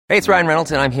Hey, it's Ryan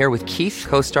Reynolds, and I'm here with Keith,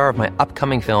 co-star of my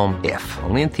upcoming film, If,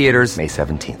 only in theaters May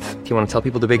 17th. Do you want to tell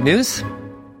people the big news?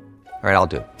 All right, I'll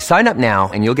do it. Sign up now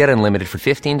and you'll get unlimited for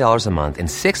 $15 a month and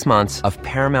 6 months of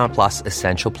Paramount Plus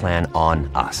Essential Plan on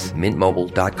us.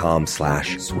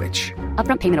 MintMobile.com/switch.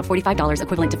 Upfront payment of $45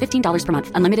 equivalent to $15 per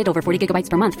month. Unlimited over 40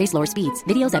 gigabytes per month. Face lower speeds.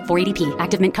 Videos at 480p.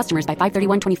 Active Mint customers by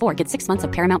 531.24 get 6 months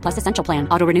of Paramount Plus Essential Plan.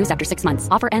 Auto renews after 6 months.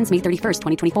 Offer ends May 31st,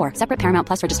 2024. Separate Paramount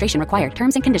Plus registration required.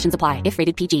 Terms and conditions apply if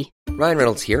rated PG. Ryan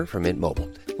Reynolds here from Mint Mobile.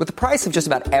 With the price of just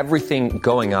about everything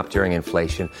going up during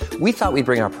inflation, we thought we'd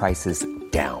bring our prices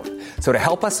down. So to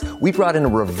help us, we brought in a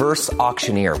reverse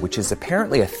auctioneer, which is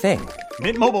apparently a thing.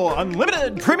 Mint Mobile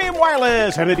Unlimited Premium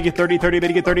Wireless. How to get 30, 30, bit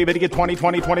to get 30, bit to get 20,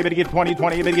 20, 20, bit to get 20,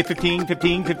 20, bit to get 15,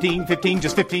 15, 15, 15,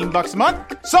 just $15 a month?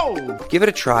 Sold! Give it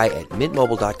a try at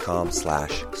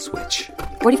mintmobile.com/switch.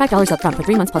 $45 upfront for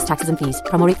 3 months plus taxes and fees.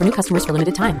 Promo rate for new customers for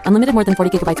limited time. Unlimited more than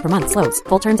 40 gigabytes per month. Slows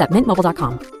full terms at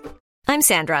mintmobile.com. I'm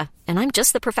Sandra, and I'm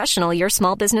just the professional your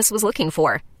small business was looking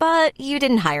for. But you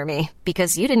didn't hire me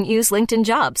because you didn't use LinkedIn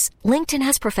Jobs. LinkedIn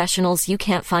has professionals you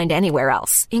can't find anywhere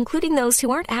else, including those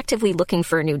who aren't actively looking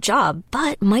for a new job,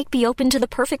 but might be open to the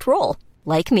perfect role,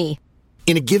 like me.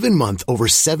 In a given month, over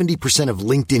 70% of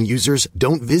LinkedIn users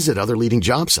don't visit other leading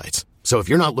job sites. So if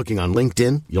you're not looking on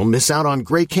LinkedIn, you'll miss out on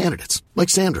great candidates like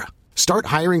Sandra. Start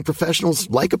hiring professionals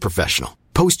like a professional.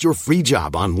 Post your free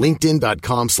job on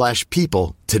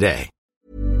linkedin.com/people today.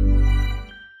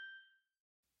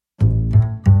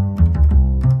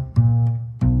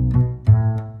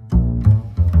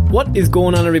 What is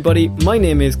going on, everybody? My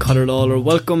name is Conor Lawler.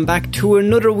 Welcome back to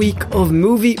another week of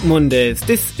Movie Mondays.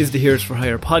 This is the Heroes for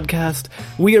Hire podcast.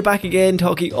 We are back again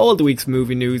talking all the week's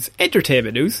movie news,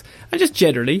 entertainment news, and just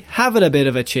generally having a bit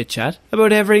of a chit-chat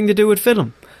about everything to do with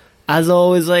film. As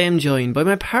always, I am joined by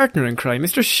my partner in crime,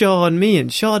 Mr. Sean Meehan.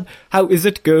 Sean, how is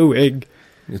it going?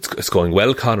 It's going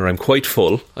well, Conor. I'm quite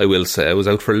full, I will say. I was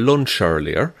out for lunch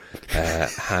earlier,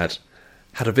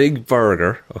 had a big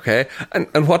burger, okay?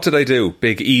 And what did I do?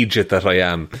 Big Egypt that I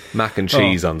am. Mac and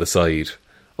cheese on the side.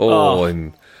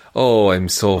 I'm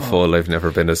so full. I've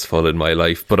never been as full in my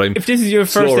life. But I'm If this is your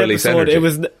first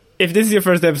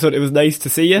episode, it was nice to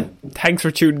see you. Thanks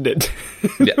for tuning in.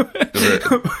 Yeah.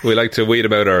 We like to weed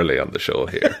about early on the show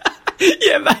here.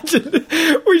 Yeah, imagine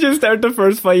we just start the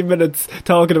first 5 minutes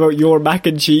talking about your mac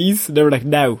and cheese. And they were like,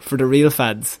 now, for the real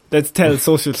fans, let's tell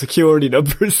social security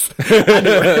numbers.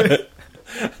 Anyway.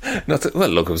 Well,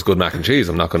 look, it was good mac and cheese,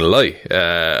 I'm not going to lie.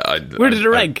 Where did it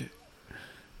rank?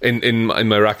 In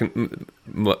my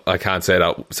I can't say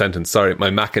that sentence, sorry. My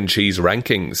mac and cheese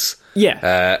rankings.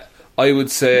 Yeah. I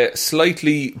would say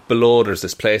slightly below. There's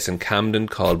this place in Camden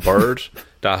called Bird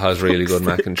that has really good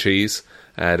mac and cheese.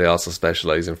 They also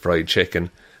specialise in fried chicken.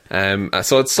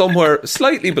 So it's somewhere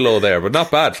slightly below there, but not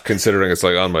bad considering it's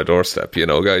like on my doorstep, you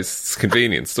know, guys. It's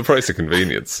convenience, the price of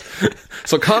convenience.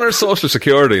 So Conor's social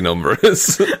security number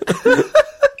is...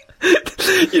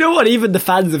 You know what? Even the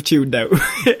fans have tuned out.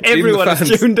 Everyone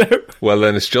has tuned out. Well,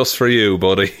 then it's just for you,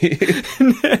 buddy.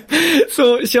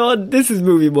 So, Sean, this is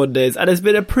Movie Mondays, and it's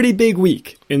been a pretty big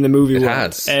week in the movie world. It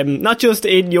has. Not just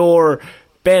in your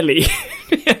belly,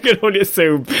 I can only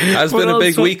assume. Has been a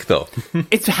big week, though.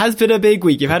 It has been a big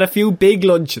week. You've had a few big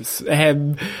lunches.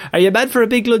 Are you mad for a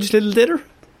big lunch, little dinner?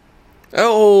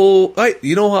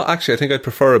 You know what? Actually, I think I'd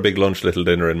prefer a big lunch, little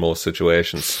dinner in most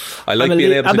situations. I like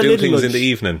being able to do things lunch in the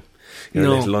evening. You're a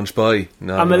little lunch boy.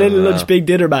 No, I'm a little lunch, big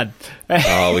dinner man.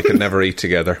 We could never eat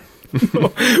together.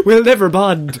 We'll never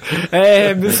bond.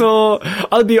 So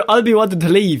I'll be wanting to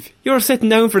leave. You're sitting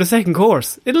down for the second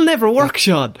course. It'll never work,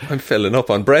 Sean. I'm filling up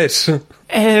on bread. So,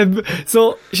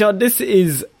 Sean, this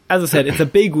is, as I said, it's a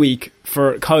big week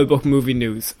for comic book movie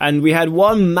news, and we had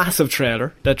one massive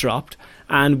trailer that dropped,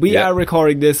 and we are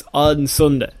recording this on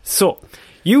Sunday. So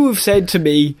you have said to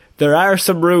me there are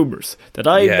some rumours that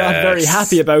I'm not very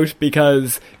happy about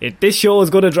because this show is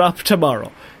going to drop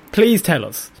tomorrow. Please tell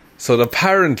us. So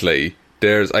apparently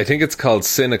I think it's called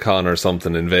Cinecon or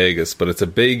something in Vegas, but it's a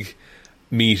big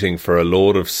meeting for a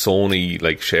load of Sony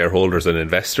like shareholders and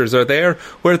investors are there,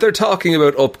 where they're talking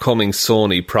about upcoming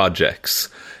Sony projects.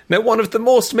 Now, one of the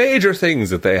most major things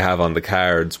that they have on the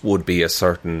cards would be a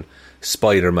certain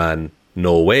Spider-Man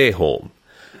No Way Home.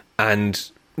 And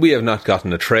we have not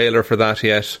gotten a trailer for that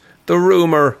yet. The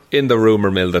rumour in the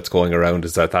rumour mill that's going around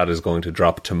is that is going to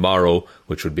drop tomorrow,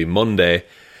 which would be Monday.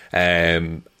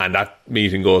 And that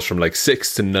meeting goes from like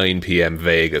 6 to 9 p.m.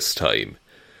 Vegas time.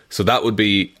 So that would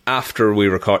be after we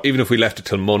record. Even if we left it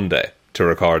till Monday to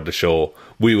record the show,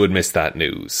 we would miss that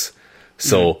news.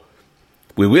 So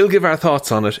we will give our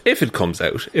thoughts on it if it comes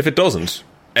out. If it doesn't,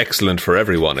 excellent for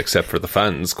everyone except for the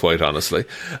fans, quite honestly.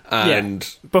 And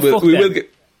but we will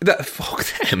get... Fuck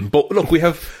them. But look, we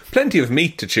have plenty of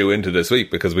meat to chew into this week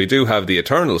because we do have the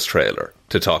Eternals trailer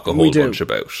to talk a whole bunch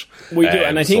about. We do,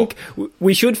 and I think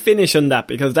we should finish on that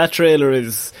because that trailer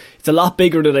it's a lot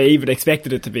bigger than I even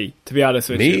expected it to be honest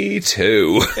with you. Me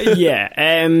too.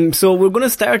 Yeah, so we're going to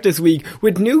start this week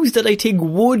with news that I think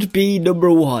would be number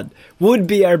one, would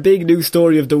be our big news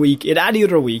story of the week in any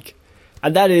other week,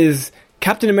 and that is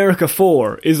Captain America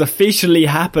 4 is officially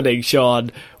happening,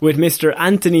 Sean, with Mr.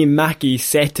 Anthony Mackie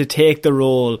set to take the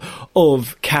role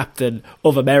of Captain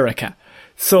of America.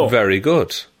 So, very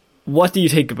good. What do you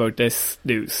think about this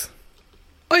news?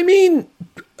 I mean,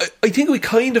 I think we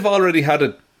kind of already had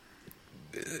it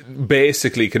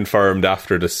basically confirmed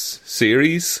after this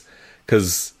series,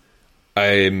 because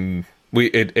that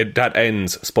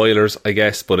ends, spoilers, I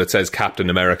guess, but it says Captain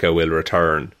America will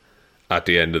return at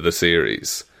the end of the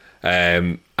series.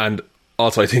 And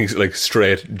also I think like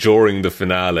straight during the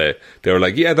finale they were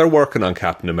like, yeah, they're working on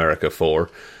Captain America 4,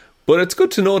 but it's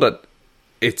good to know that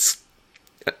it's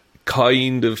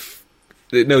kind of,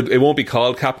 no, it won't be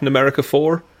called Captain America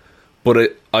 4,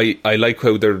 but I like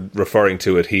how they're referring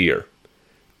to it here.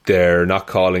 They're not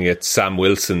calling it Sam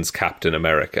Wilson's Captain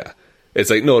America.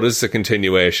 It's like, no, this is a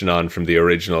continuation on from the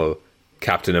original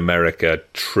Captain America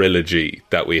trilogy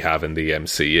that we have in the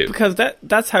MCU. Because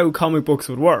that's how comic books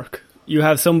would work. You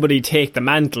have somebody take the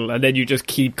mantle and then you just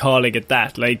keep calling it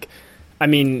that. Like, I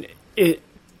mean,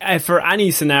 for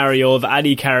any scenario of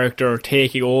any character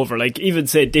taking over, like even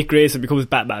say Dick Grayson becomes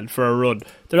Batman for a run,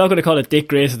 they're not going to call it Dick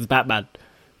Grayson's Batman.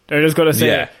 They're just going to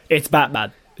say, it's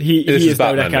Batman. He is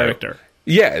now that character. Now.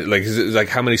 Yeah, like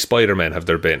how many Spider-Men have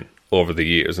there been over the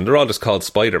years? And they're all just called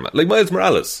Spider-Man. Like Miles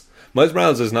Morales. Miles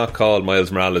Morales is not called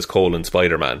Miles Morales :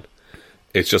 Spider-Man.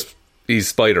 It's just, he's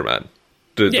Spider-Man.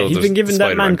 He's been given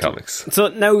that mantle. Comics. So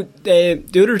now, the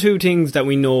other two things that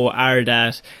we know are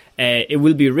that it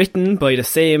will be written by the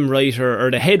same writer,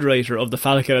 or the head writer of The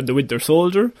Falcon and the Winter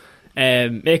Soldier.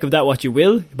 Make of that what you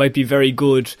will. It might be very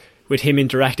good with him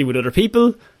interacting with other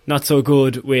people. Not so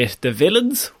good with the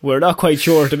villains. We're not quite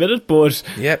sure at the minute, but...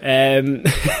 Yep.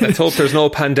 Let's hope there's no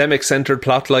pandemic-centred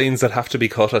plot lines that have to be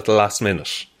cut at the last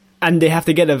minute. And they have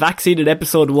to get a vaccine in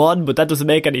episode 1, but that doesn't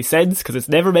make any sense because it's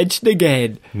never mentioned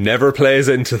again. Never plays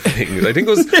into things. I think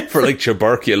it was for like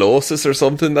tuberculosis or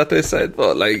something that they said,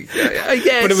 but like, I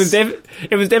guess. But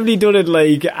it was definitely done in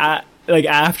like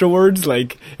afterwards.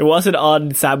 Like, it wasn't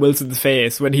on Sam Wilson's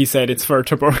face when he said it's for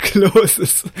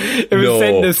tuberculosis. It was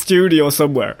said in the studio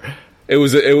somewhere. It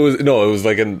was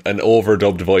like an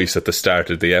overdubbed voice at the start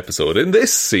of the episode. In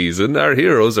this season, our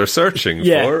heroes are searching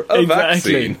for a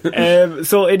vaccine.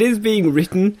 So it is being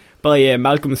written by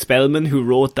Malcolm Spellman, who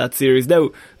wrote that series.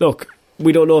 Now, look,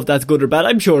 we don't know if that's good or bad.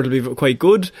 I'm sure it'll be quite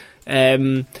good.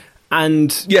 And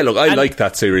yeah, look, I like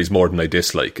that series more than I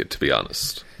dislike it, to be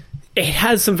honest. It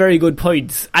has some very good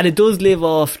points, and it does live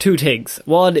off two things.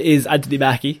 One is Anthony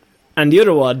Mackie, and the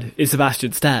other one is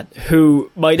Sebastian Stan, who,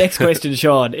 my next question,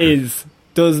 Sean, is,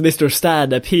 does Mr.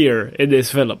 Stan appear in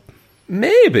this film?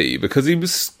 Maybe, because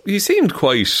he seemed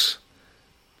quite,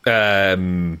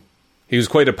 he was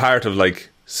quite a part of, like,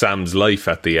 Sam's life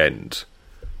at the end.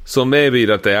 So maybe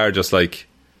that they are just, like,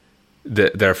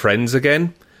 they're friends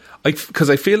again. Because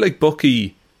I feel like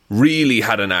Bucky really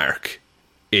had an arc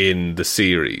in the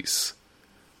series.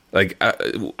 Like,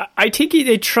 I think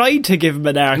they tried to give him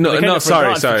an arc.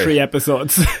 Sorry. For 3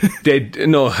 episodes.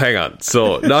 Hang on.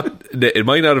 So it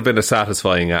might not have been a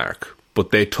satisfying arc,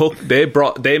 but they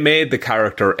made the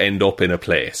character end up in a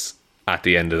place at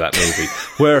the end of that movie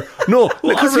where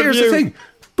because here's the thing.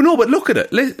 But look at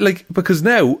it. Like, because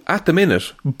now at the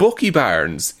minute, Bucky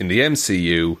Barnes in the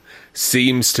MCU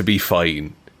seems to be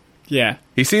fine. Yeah,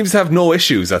 he seems to have no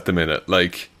issues at the minute.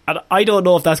 Like. And I don't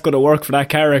know if that's going to work for that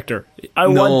character. I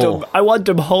want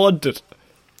him haunted.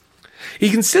 He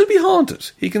can still be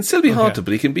haunted.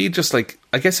 But he can be just like,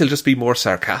 I guess he'll just be more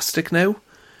sarcastic now.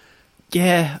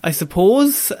 Yeah, I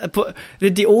suppose. But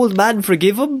did the old man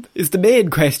forgive him? Is the main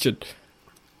question.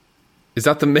 Is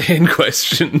that the main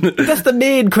question? That's the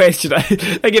main question.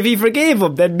 Like, if he forgave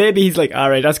him, then maybe he's like,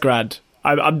 alright, that's grand.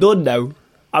 I'm done now.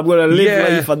 I'm going to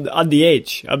live life on the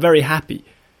edge. I'm very happy.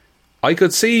 I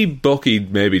could see Bucky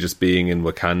maybe just being in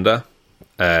Wakanda,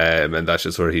 and that's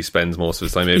just where he spends most of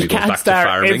his time. Maybe he goes back to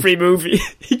farming.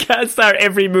 He can't start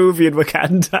every movie in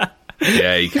Wakanda.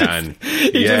 Yeah, he can.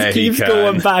 He just keeps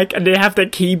going back, and they have to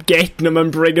keep getting him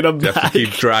and bringing him back. They have to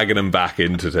keep dragging him back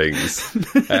into things.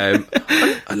 Because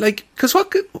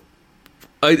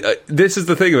this is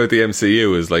the thing about the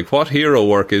MCU, is like, what hero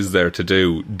work is there to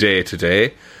do day to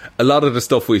day? A lot of the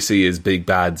stuff we see is big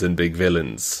bads and big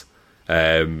villains.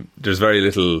 There's very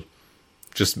little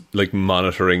just like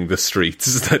monitoring the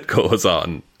streets that goes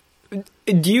on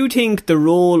Do you think the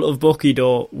role of Bucky,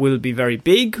 though, will be very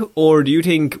big? Or do you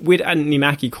think, with Anthony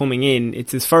Mackie coming in,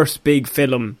 it's his first big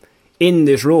film in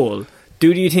this role?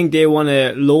 Do you think they want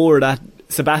to lower that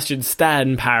Sebastian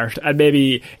Stan part and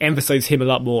maybe emphasise him a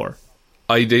lot more?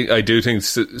 I do think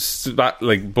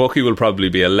like Bucky will probably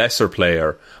be a lesser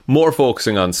player, more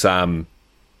focusing on Sam,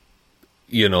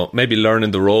 you know, maybe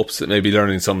learning the ropes, maybe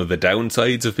learning some of the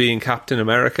downsides of being Captain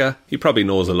America. He probably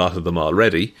knows a lot of them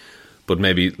already, but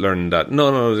maybe learning that,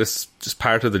 no, this is just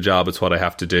part of the job, it's what I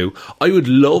have to do. I would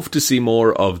love to see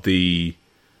more of the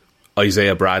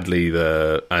Isaiah Bradley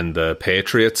and the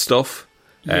Patriot stuff.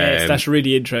 Yes, that's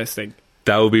really interesting.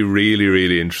 That would be really,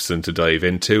 really interesting to dive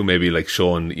into. Maybe like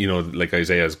showing, you know, like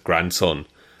Isaiah's grandson,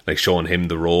 like showing him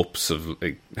the ropes of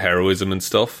like heroism and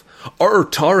stuff. Or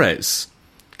Torres,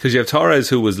 because you have Torres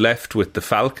who was left with the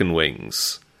Falcon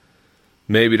wings.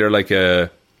 Maybe they're like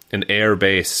an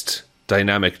air-based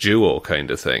dynamic duo kind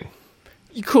of thing.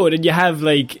 You could, and you have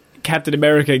like Captain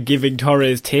America giving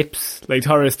Torres tips. Like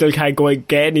Torres still can't go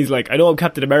again. He's like, I know I'm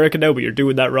Captain America now, but you're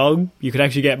doing that wrong. You could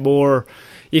actually get more.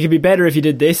 You could be better if you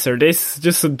did this or this.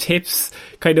 Just some tips,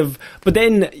 kind of. But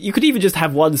then you could even just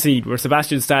have one scene where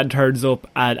Sebastian Stan turns up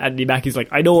and Anthony Mackie's like,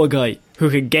 I know a guy who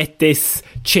can get this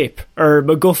chip or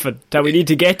MacGuffin that we need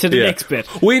to get to the next bit.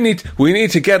 We need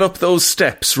to get up those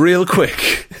steps real quick.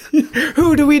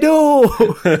 Who do we know?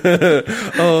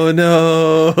 Oh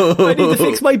no! I need to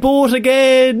fix my boat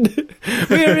again.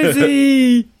 Where is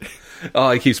he?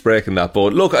 Oh, he keeps breaking that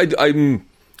boat. Look,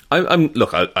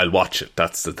 I'll watch it.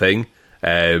 That's the thing.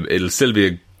 It'll still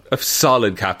be a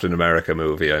solid Captain America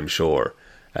movie, I'm sure.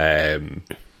 I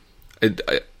think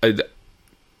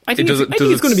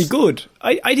it's going to be good.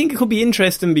 I think it could be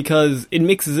interesting because it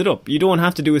mixes it up. You don't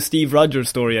have to do a Steve Rogers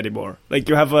story anymore. Like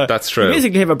you have that's true. You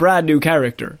basically have a brand new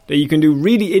character that you can do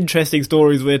really interesting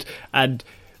stories with and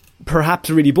perhaps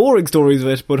really boring stories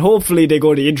with, but hopefully they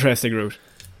go the interesting route.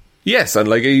 Yes, and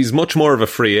like he's much more of a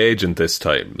free agent this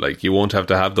time. Like you won't have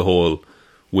to have the whole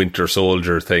Winter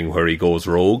Soldier thing where he goes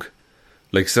rogue.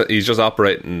 Like so he's just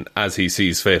operating as he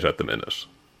sees fit at the minute.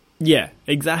 Yeah,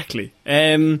 exactly.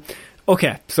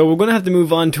 Okay, so we're going to have to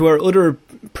move on to our other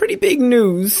pretty big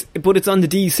news, but it's on the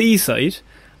DC side,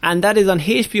 and that is on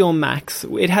HBO Max.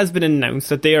 It has been announced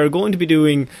that they are going to be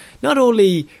doing, not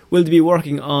only will they be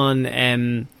working on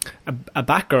a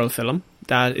Batgirl film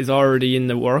that is already in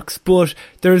the works, but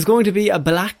there's going to be a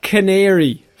Black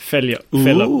Canary film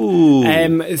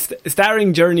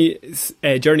starring Journey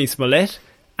Smollett,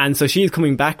 and so she's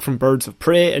coming back from Birds of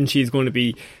Prey, and she's going to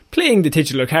be playing the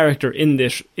titular character in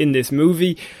this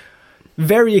movie.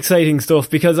 Very exciting stuff,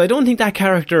 because I don't think that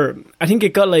character, I think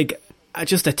it got like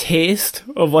just a taste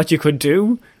of what you could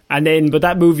do, and then but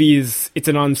that movie it's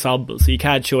an ensemble, so you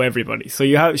can't show everybody,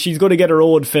 so she's going to get her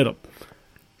own film.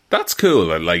 That's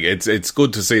cool. Like it's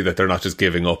good to see that they're not just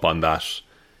giving up on that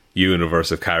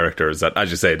universe of characters that,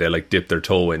 as you say, they like dip their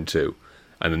toe into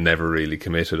and then never really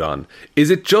committed on. Is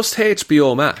it just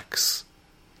HBO Max?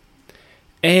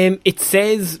 It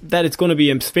says that it's going to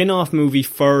be a spin-off movie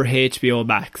for HBO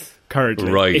Max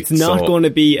currently. Right. It's not going to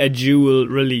be a dual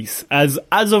release. As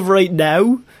of right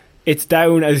now, it's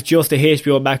down as just a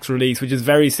HBO Max release, which is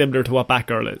very similar to what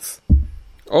Batgirl is.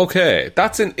 Okay,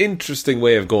 that's an interesting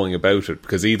way of going about it,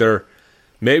 because either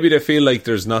maybe they feel like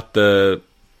there's not the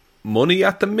money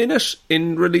at the minute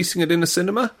in releasing it in a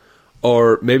cinema,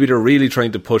 or maybe they're really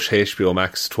trying to push HBO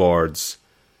Max towards,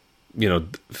 you know,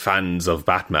 fans of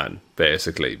Batman,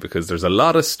 basically, because there's a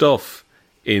lot of stuff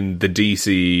in the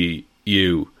DCEU,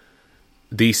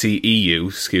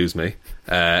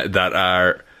 that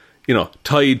are, you know,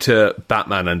 tied to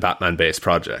Batman and Batman-based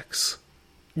projects.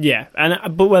 Yeah,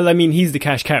 but well, I mean, he's the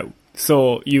cash cow,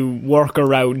 so you work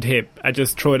around him and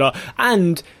just throw it all.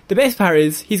 And the best part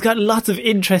is, he's got lots of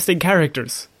interesting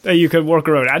characters that you can work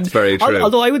around. And very true.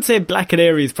 Although I would say Black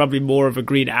Canary is probably more of a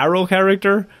Green Arrow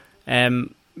character,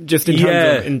 just in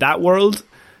terms of in that world.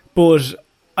 But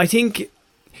I think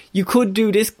you could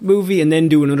do this movie and then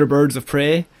do another Birds of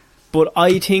Prey. But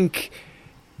I think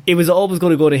it was always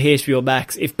going to go to HBO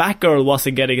Max if Batgirl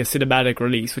wasn't getting a cinematic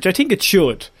release, which I think it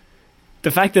should. The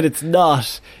fact that it's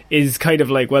not is kind of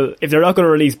like, well, if they're not going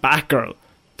to release Batgirl,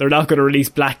 they're not going to release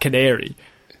Black Canary.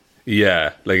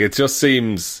 Yeah, like it just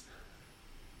seems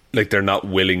like they're not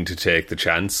willing to take the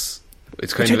chance.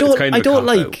 It's kind of I don't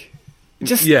like.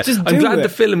 Just I'm glad it. the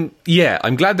film. Yeah,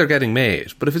 I'm glad they're getting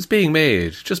made. But if it's being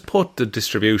made, just put the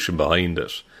distribution behind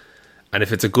it. And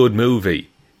if it's a good movie,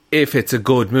 it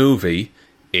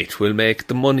will make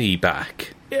the money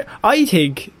back. I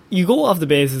think you go off the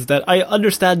basis that I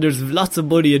understand there's lots of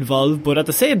money involved, but at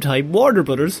the same time, Warner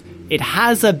Brothers, it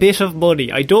has a bit of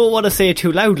money. I don't want to say it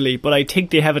too loudly, but I think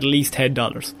they have at least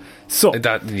 $10. So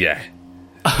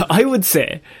I would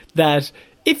say that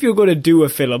if you're going to do a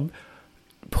film,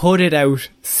 put it out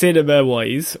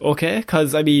cinema-wise, okay?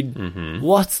 Because, I mean,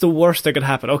 what's the worst that could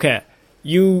happen? Okay,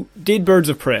 you did Birds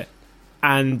of Prey,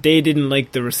 and they didn't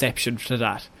like the reception to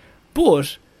that.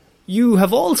 But you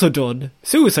have also done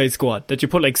Suicide Squad, that you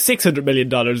put like $600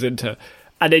 million into.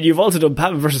 And then you've also done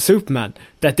Batman vs Superman,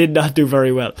 that did not do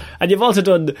very well. And you've also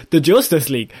done the Justice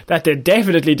League, that they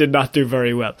definitely did not do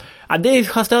very well. And they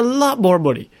cost a lot more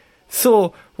money.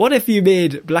 So, what if you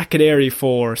made Black Canary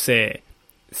for, say,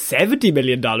 $70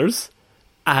 million?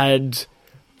 And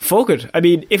fuck it. I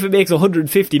mean, if it makes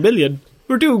 $150 million,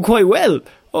 we're doing quite well.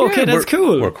 Okay, that's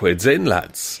cool. We're quids in,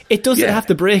 lads. It doesn't have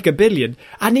to break $1 billion.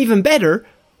 And even better,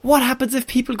 what happens if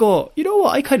people go, you know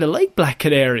what, I kind of like Black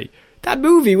Canary. That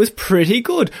movie was pretty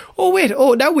good. Oh wait,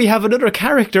 now we have another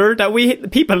character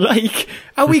that people like,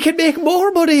 and we can make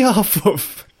more money off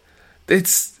of. You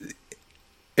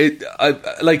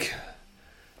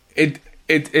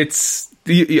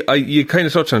kind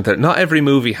of touched on that. Not every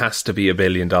movie has to be $1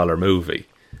 billion movie.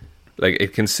 Like,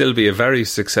 it can still be a very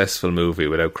successful movie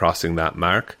without crossing that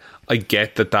mark. I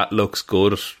get that looks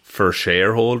good for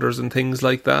shareholders and things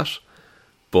like that,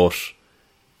 but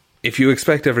if you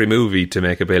expect every movie to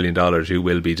make $1 billion, you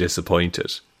will be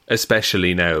disappointed.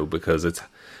 Especially now, because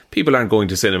people aren't going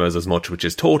to cinemas as much, which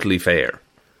is totally fair.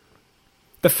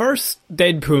 The first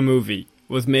Deadpool movie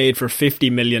was made for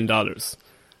 $50 million.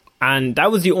 And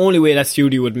that was the only way that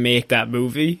studio would make that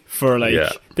movie.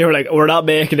 They were like, we're not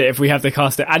making it if we have to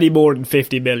cost it any more than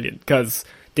 $50 million. Because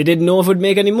they didn't know if it would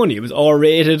make any money. It was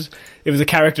R-rated. It was a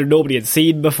character nobody had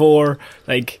seen before.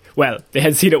 They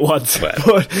had seen it once, but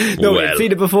nobody had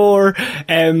seen it before.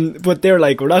 But they're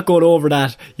like, we're not going over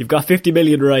that. You've got $50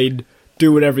 million, Ryan.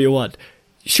 Do whatever you want.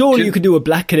 Surely you could do a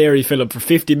Black Canary film for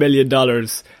 $50 million.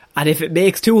 And if it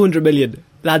makes $200 million,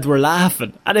 lads were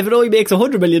laughing. And if it only makes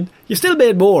 $100 million, you still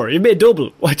made more. You made double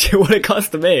what it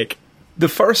cost to make. The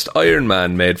first Iron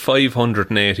Man made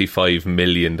 $585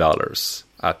 million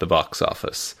at the box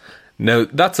office. Now,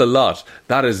 that's a lot.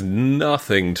 That is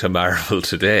nothing to Marvel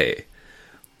today.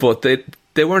 But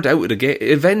they weren't out of the gate.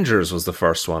 Avengers was the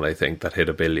first one, I think, that hit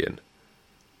 $1 billion.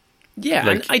 Yeah,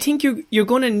 and I think you're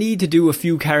going to need to do a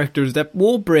few characters that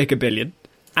won't break $1 billion.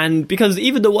 And because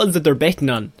even the ones that they're betting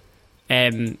on,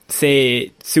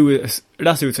 say,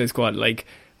 not Suicide Squad, like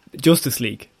Justice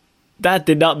League, that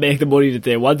did not make the money that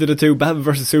they wanted it to. Batman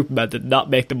vs Superman did not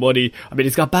make the money. I mean,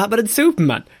 it's got Batman and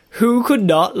Superman. Who could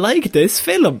not like this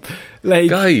film?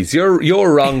 Guys,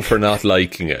 you're wrong for not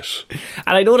liking it.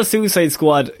 And I know the Suicide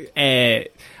Squad, I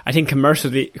think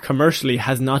commercially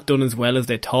has not done as well as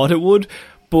they thought it would,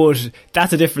 but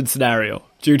that's a different scenario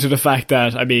due to the fact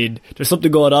that, I mean, there's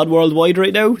something going on worldwide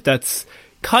right now that's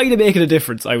kind of making a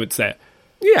difference, I would say.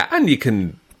 Yeah, and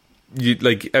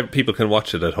people can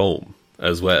watch it at home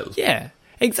as well. Yeah,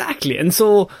 exactly. And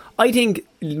so I think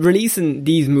releasing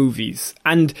these movies,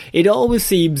 and it always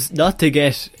seems, not to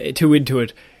get too into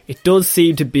it, it does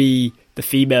seem to be the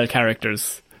female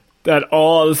characters that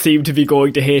all seem to be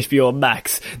going to HBO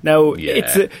Max. Now,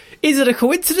 is it a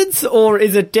coincidence, or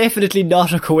is it definitely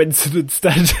not a coincidence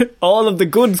that all of the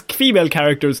good female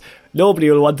characters, nobody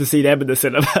will want to see them in the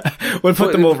cinema? We'll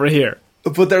put them over here.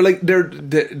 But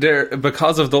they're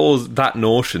because of that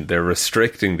notion, they're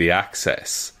restricting the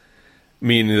access,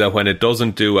 meaning that when it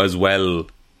doesn't do as well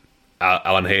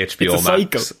on HBO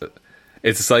Max,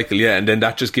 it's a cycle, yeah, and then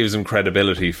that just gives them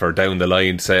credibility for down the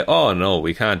line to say, oh no,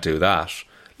 we can't do that.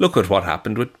 Look at what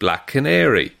happened with Black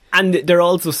Canary. And they're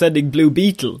also sending Blue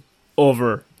Beetle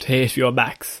over to HBO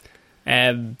Max.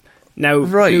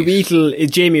 Blue Beetle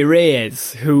is Jamie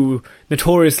Reyes, who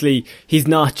notoriously, he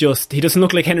doesn't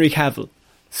look like Henry Cavill.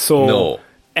 So, no.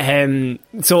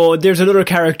 So there's another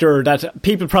character that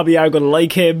people probably are going to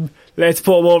like him. Let's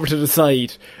put him over to the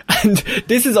side. And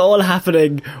this is all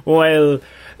happening while,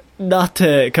 not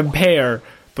to compare,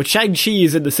 but Shang-Chi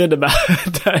is in the cinema.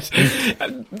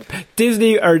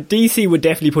 Disney or DC would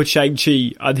definitely put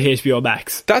Shang-Chi on the HBO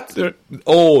Max. In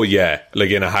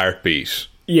a heartbeat.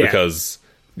 Yeah. Because,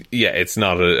 it's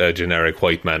not a generic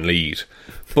white man lead.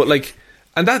 But,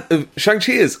 and that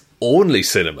Shang-Chi is only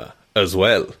cinema as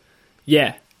well.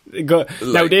 Yeah.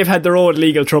 Now, they've had their own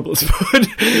legal troubles, but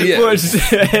I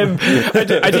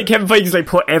think Kevin Feige's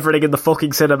put everything in the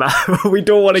fucking cinema. We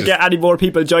don't want to get any more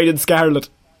people joining Scarlet.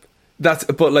 I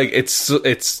feel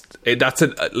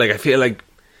like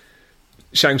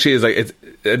Shang-Chi is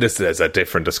this is a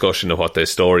different discussion of what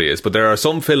this story is, but there are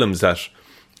some films that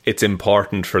it's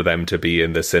important for them to be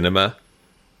in the cinema,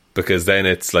 because then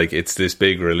it's like it's this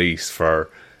big release for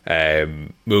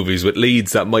movies with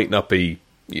leads that might not be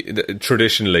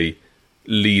traditionally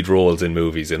lead roles in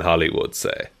movies in Hollywood,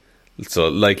 say. So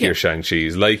like your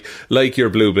Shang-Chi's, like your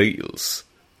Blue Beetles.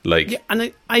 Like, yeah,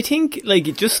 and I think like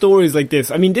just stories like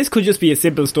this. I mean, this could just be a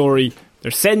simple story.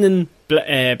 They're sending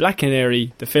Black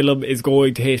Canary. The film is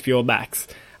going to HBO Max,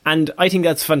 and I think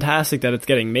that's fantastic that it's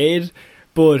getting made.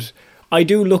 But I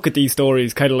do look at these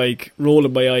stories kind of like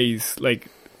rolling my eyes, like,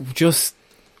 just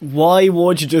why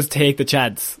won't you just take the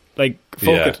chance? Like,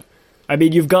 fuck it. I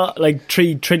mean, you've got like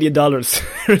 $3 trillion.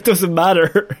 It doesn't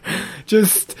matter.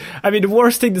 Just, I mean, the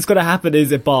worst thing that's going to happen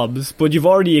is it bombs, but you've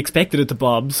already expected it to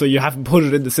bomb, so you haven't put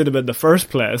it in the cinema in the first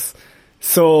place.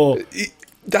 So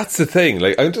that's the thing.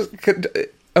 Like, I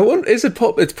wonder,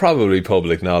 it's probably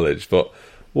public knowledge, but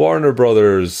Warner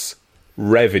Brothers'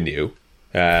 revenue,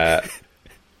 their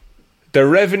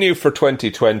revenue for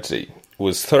 2020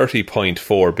 was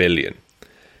 $30.4 billion.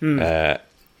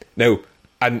 Now,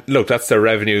 and look, that's their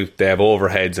revenue. They have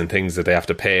overheads and things that they have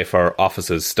to pay for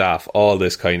offices, staff, all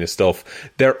this kind of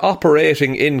stuff. Their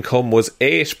operating income was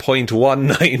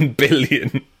 $8.19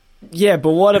 billion. Yeah, but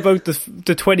what about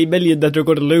the 20 million that they're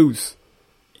going to lose?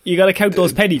 You got to count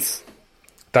those pennies.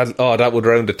 That would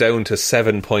round it down to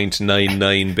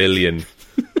 7.99 billion.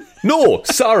 No,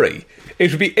 sorry.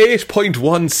 It would be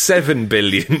 8.17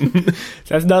 billion.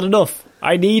 That's not enough.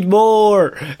 I need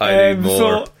more. I need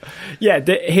more. So, yeah,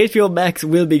 the HBO Max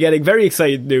will be getting very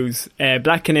exciting news.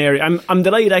 Black Canary. I'm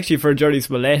delighted actually for Jodie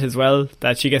Smollett as well,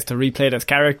 that she gets to replay this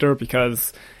character,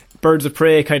 because Birds of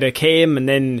Prey kind of came, and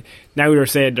then now they're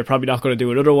saying they're probably not going to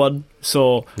do another one.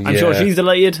 So I'm sure she's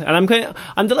delighted, and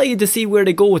I'm delighted to see where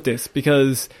they go with this,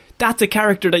 because that's a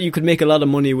character that you could make a lot of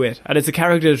money with, and it's a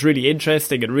character that's really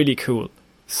interesting and really cool.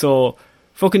 So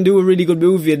fucking do a really good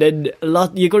movie, and then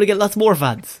you're going to get lots more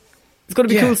fans. It's going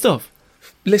to be cool stuff.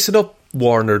 Listen up,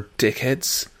 Warner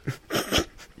dickheads.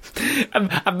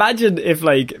 Imagine if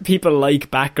like people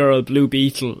like Batgirl, Blue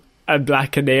Beetle and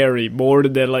Black Canary more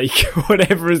than they like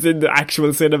whatever is in the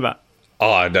actual cinema.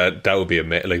 Oh, that would be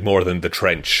like more than The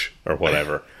Trench or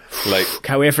whatever. Like,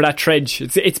 can't wait for that Trench.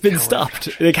 It's been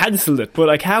stopped. They cancelled it, but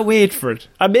I can't wait for it.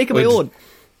 I'm making my own.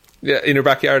 Yeah, in your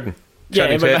backyard.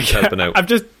 Channing Tatum's helping out.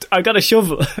 I've got a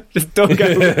shovel. Just dug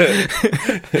out.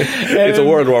 It's a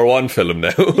World War I film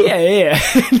now. Yeah.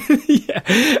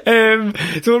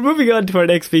 So we're moving on to our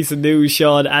next piece of news,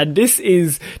 Sean, and this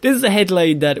is a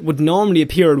headline that would normally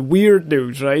appear in Weird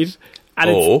News, right?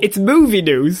 And it's movie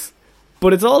news,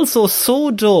 but it's also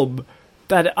so dumb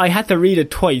that I had to read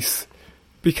it twice,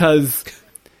 because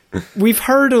we've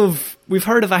heard of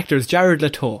actors. Jared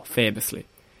Leto, famously,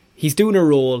 he's doing a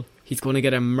role. He's going to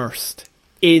get immersed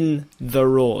in the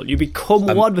role. You become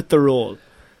one with the role.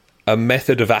 A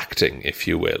method of acting, if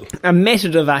you will. A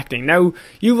method of acting. Now,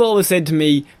 you've always said to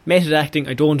me, method acting,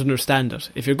 I don't understand it.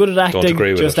 If you're good at acting,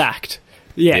 just act.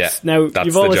 Yes. Yeah, now,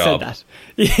 you've always said that.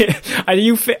 Yeah.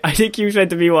 And I think you said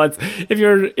to me once, if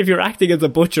you're acting as a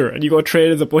butcher and you go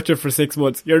train as a butcher for 6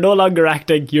 months, you're no longer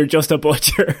acting, you're just a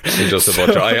butcher. You're just a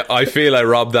butcher. I feel I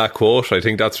robbed that quote. I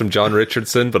think that's from John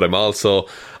Richardson, but I'm also...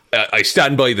 I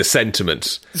stand by the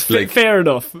sentiment. Fair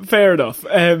enough.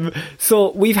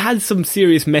 So we've had some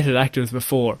serious method actors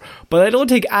before, but I don't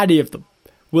think any of them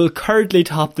will currently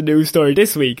top the news story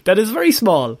this week that is very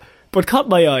small, but caught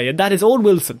my eye, and that is Owen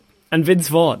Wilson and Vince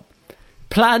Vaughn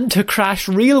plan to crash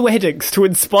real weddings to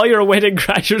inspire wedding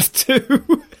crashers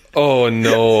too. Oh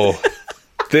no.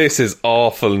 This is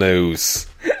awful news.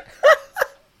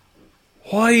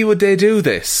 Why would they do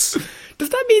this? Does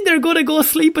that mean they're going to go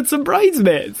sleep with some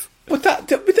bridesmaids? But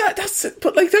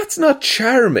that's not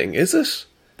charming, is it?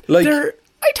 Like,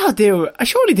 I thought they were.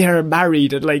 Surely they're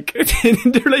married and like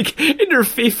they're like in their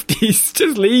 50s.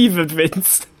 Just leave it,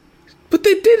 Vince. But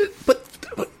they did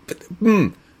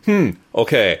it.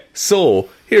 Okay, so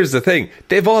here's the thing: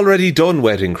 they've already done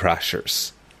Wedding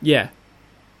Crashers. Yeah.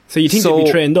 So you think they'd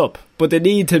be trained up, but they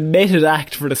need to method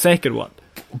act for the second one.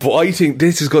 But I think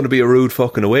this is going to be a rude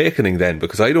fucking awakening then,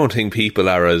 because I don't think people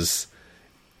are as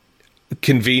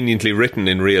conveniently written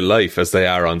in real life as they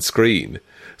are on screen.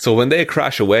 So when they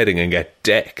crash a wedding and get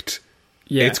decked,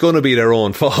 it's going to be their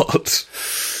own fault.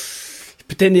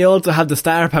 But then they also have the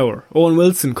star power. Owen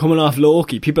Wilson coming off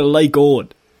Loki. People like Owen.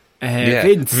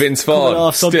 Vince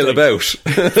Vaughn still about.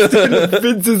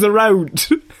 Vince is around.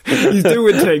 He's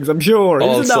doing things, I'm sure. He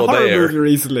was in that horror movie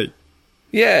recently.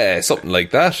 Yeah, something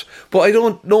like that. But I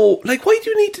don't know, like, why do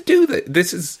you need to do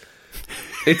that?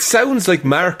 It sounds like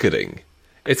marketing.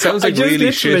 It sounds like really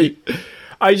shitty.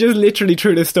 I just literally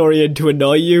threw this story in to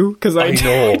annoy you, because I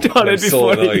know, I'm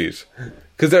so annoyed.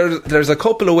 Because there's a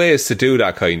couple of ways to do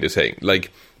that kind of thing. Like,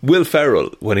 Will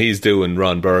Ferrell, when he's doing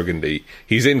Ron Burgundy,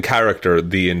 he's in character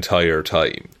the entire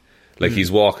time. Like, he's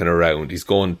walking around, he's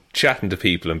going, chatting to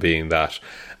people and being that.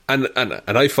 And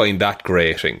I find that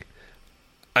grating.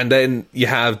 And then you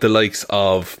have the likes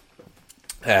of...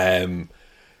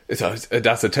 it's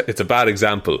a bad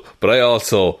example, but I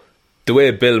also... The way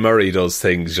Bill Murray does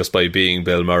things just by being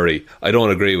Bill Murray, I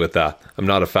don't agree with that. I'm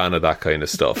not a fan of that kind of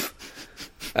stuff.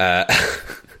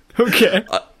 Okay.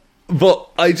 But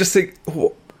I just think...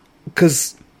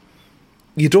 Because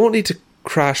you don't need to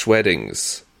crash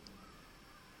weddings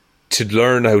to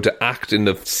learn how to act in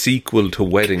the sequel to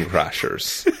Wedding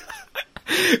Crashers.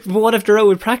 But what if they're out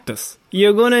with practice?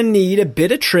 You're going to need a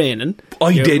bit of training.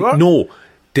 No.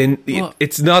 Then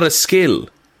it's not a skill.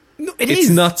 No, it's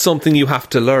not something you have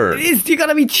to learn. It is. You got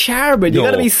to be charming. You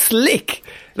got to be slick.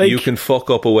 Like, you can fuck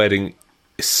up a wedding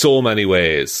so many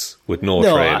ways with no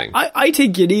training. I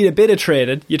think you need a bit of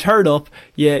training. You turn up,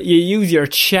 you use your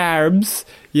charms.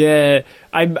 Yeah,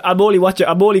 I'm only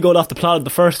going off the plot of the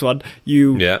first one.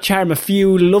 You charm a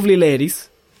few lovely ladies,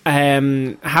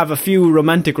 have a few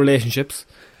romantic relationships,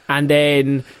 and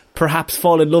then perhaps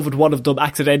fall in love with one of them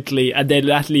accidentally, and then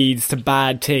that leads to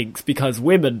bad things because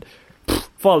women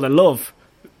fall in love.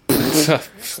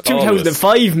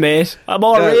 2005, mate. I'm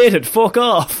R-rated. Fuck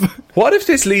off. What if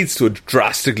this leads to a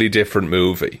drastically different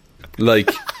movie? Like,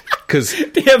 because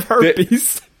they have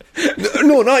herpes.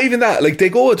 No, not even that. Like, they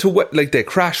go to they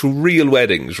crash real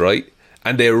weddings, right?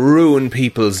 And they ruin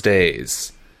people's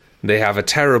days. They have a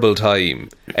terrible time.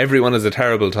 Everyone has a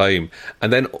terrible time,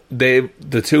 and then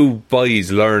the two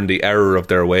boys learn the error of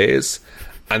their ways.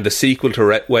 And the sequel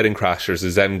to Wedding Crashers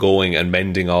is them going and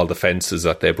mending all the fences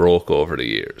that they broke over the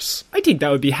years. I think that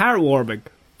would be heartwarming.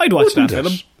 I'd watch that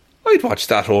film. I'd watch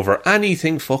that over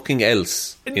anything fucking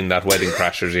else in that Wedding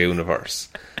Crashers universe.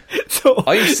 So,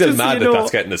 I'm still mad that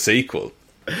that's getting a sequel.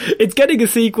 It's getting a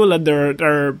sequel and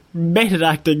they're method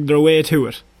acting their way to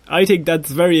it. I think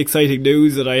that's very exciting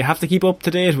news that I have to keep up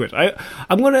to date with.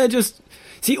 I'm going to just...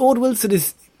 See, Owen Wilson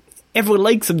is... Everyone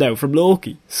likes him now from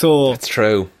Loki. So that's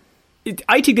true.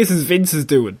 I think this is Vince's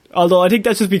doing. Although I think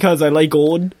that's just because I like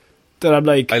Owen, that I'm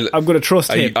like, I'm going to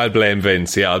trust him. I'll blame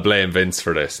Vince. Yeah, I'll blame Vince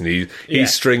for this. And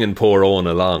he's stringing poor Owen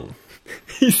along.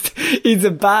 He's a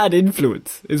bad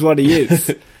influence, is what he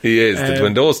is. He is.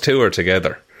 When those two are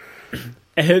together.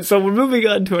 So we're moving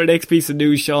on to our next piece of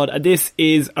news, Sean, and this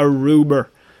is a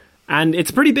rumour. And it's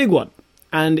a pretty big one.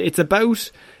 And it's about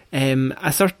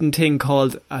a certain thing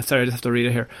called... sorry, I just have to read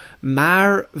it here.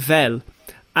 Marvel.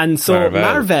 And so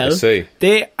Marvel,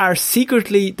 they are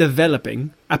secretly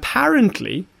developing,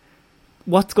 apparently,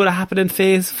 what's going to happen in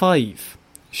Phase 5,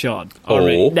 Sean.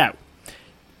 Already. Now,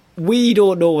 we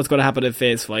don't know what's going to happen in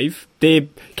Phase 5.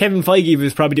 Kevin Feige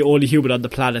is probably the only human on the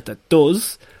planet that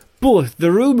does. But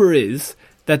the rumour is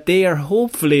that they are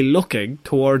hopefully looking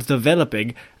towards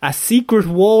developing a Secret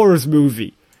Wars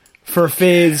movie for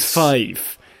Phase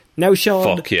 5. Now,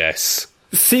 Sean... Fuck yes.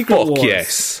 Secret Wars.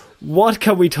 Yes. What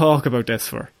can we talk about this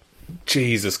for?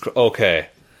 Jesus Christ. Okay.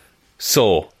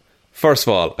 So, first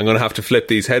of all, I'm going to have to flip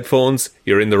these headphones.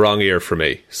 You're in the wrong ear for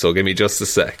me. So give me just a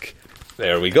sec.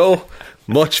 There we go.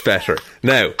 Much better.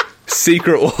 Now,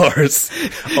 Secret Wars.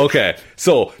 Okay.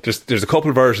 So, there's a couple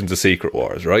of versions of Secret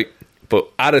Wars, right? But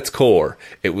at its core,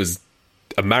 it was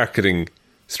a marketing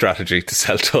strategy to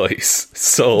sell toys.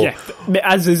 So, yeah,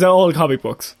 as is all comic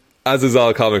books. As is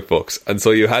all comic books. And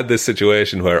so you had this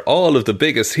situation where all of the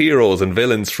biggest heroes and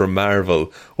villains from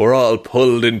Marvel were all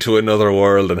pulled into another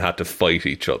world and had to fight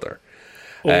each other.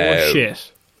 Oh,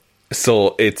 shit.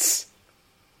 So it's...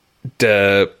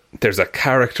 There's a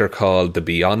character called the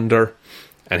Beyonder,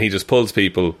 and he just pulls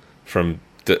people from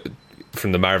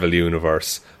the Marvel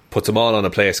universe, puts them all on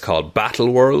a place called Battle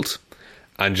World,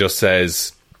 and just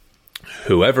says,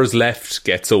 whoever's left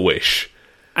gets a wish.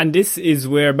 And this is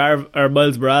where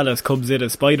Miles Morales comes in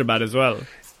as Spider-Man as well.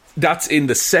 That's in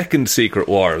the second Secret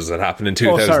Wars that happened in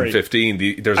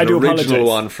 2015. There's an original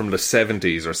one from the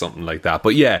 70s or something like that.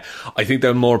 But yeah, I think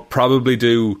they'll more probably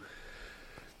do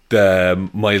the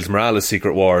Miles Morales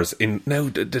Secret Wars. Now,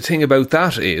 the thing about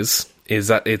that is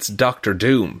that it's Doctor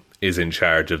Doom is in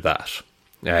charge of that.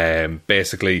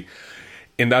 Basically,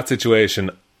 in that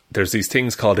situation, there's these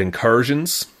things called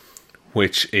incursions,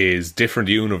 which is different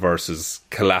universes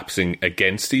collapsing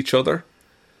against each other.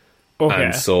 Okay.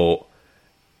 And so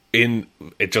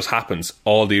it just happens,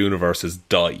 all the universes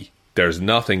die. There's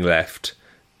nothing left.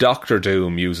 Doctor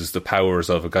Doom uses the powers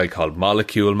of a guy called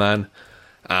Molecule Man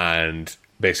and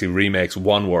basically remakes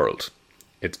one world.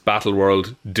 It's Battle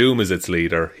World. Doom is its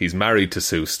leader. He's married to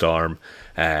Sue Storm.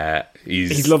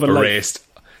 He's loving erased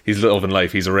life. He's loving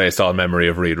life. He's erased all memory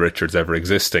of Reed Richards ever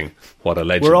existing. What a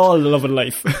legend. We're all loving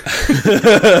life.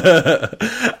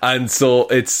 And so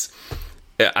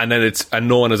and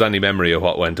no one has any memory of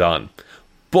what went on.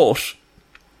 But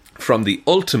from the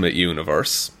Ultimate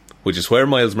Universe, which is where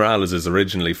Miles Morales is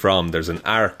originally from, there's an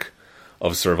arc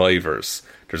of survivors.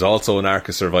 There's also an arc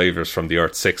of survivors from the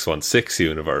Earth 616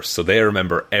 universe, so they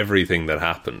remember everything that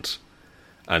happened.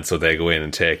 And so they go in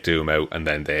and take Doom out, and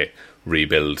then they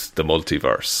rebuild the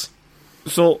multiverse.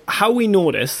 So how we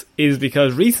know this is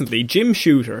because recently Jim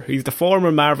Shooter, who's the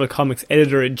former Marvel Comics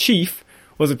editor-in-chief,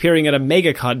 was appearing at a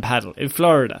MegaCon panel in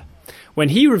Florida, when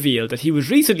he revealed that he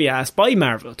was recently asked by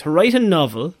Marvel to write a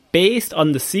novel based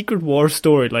on the Secret Wars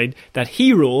storyline that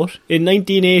he wrote in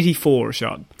 1984,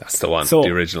 Sean. That's the one, so, the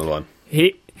original one.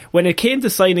 When it came to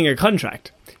signing a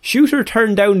contract, Shooter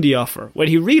turned down the offer when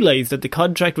he realised that the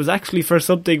contract was actually for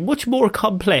something much more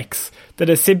complex than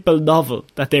a simple novel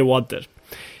that they wanted.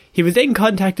 He was then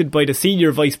contacted by the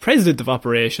Senior Vice President of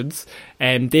Operations,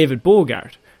 David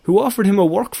Bogart, who offered him a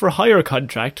work-for-hire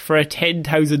contract for a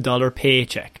 $10,000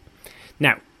 paycheck.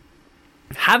 Now,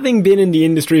 having been in the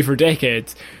industry for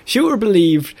decades, Shooter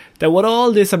believed that what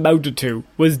all this amounted to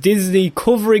was Disney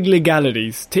covering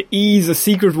legalities to ease a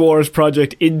Secret Wars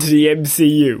project into the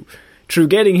MCU, through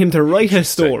getting him to write a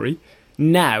story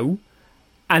now,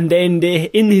 and then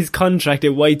in his contract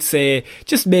it might say,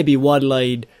 just maybe one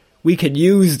line, we can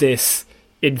use this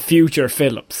in future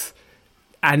films,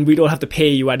 and we don't have to pay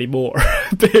you anymore,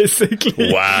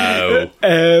 basically. Wow.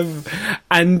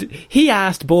 And he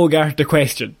asked Bogart the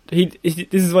question. This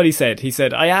is what he said. He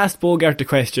said, I asked Bogart the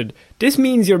question, this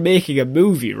means you're making a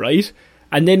movie, right?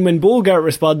 And then when Bogart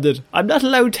responded, I'm not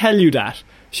allowed to tell you that,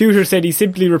 Shooter said he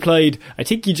simply replied, I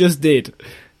think you just did.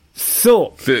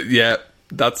 So... Yeah,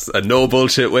 that's a no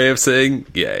bullshit way of saying,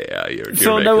 you're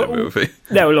making a movie.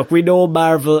 Now look, we know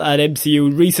Marvel and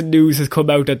MCU, recent news has come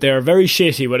out that they're very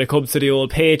shitty when it comes to the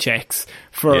old paychecks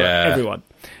for everyone.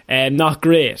 Not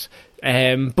great.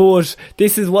 But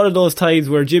this is one of those times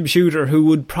where Jim Shooter, who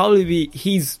would probably be,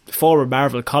 he's former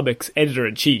Marvel Comics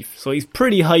editor-in-chief, so he's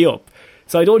pretty high up.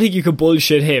 So I don't think you could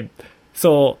bullshit him.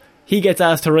 So he gets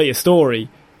asked to write a story.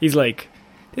 He's like,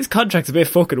 this contract's a bit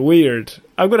fucking weird.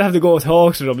 I'm going to have to go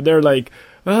talk to them. And they're like,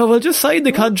 well, we'll just sign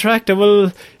the contract and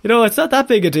we'll, it's not that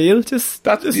big a deal.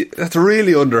 That's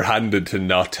really underhanded to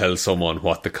not tell someone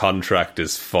what the contract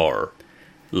is for.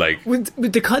 Like,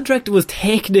 the contract was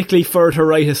technically for to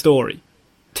write a story.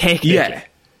 Technically.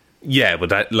 Yeah, but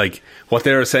that, like, what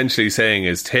they're essentially saying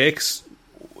is take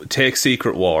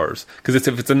Secret Wars, because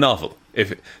if it's a novel,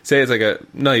 say it's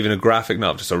like not even a graphic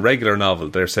novel, just a regular novel,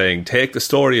 they're saying take the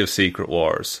story of Secret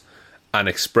Wars and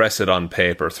express it on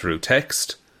paper through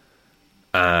text,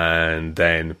 and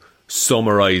then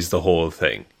summarize the whole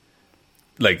thing.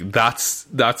 Like, that's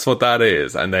what that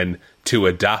is, and then to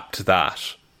adapt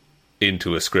that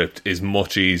into a script is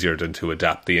much easier than to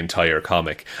adapt the entire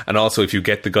comic. And also, if you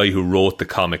get the guy who wrote the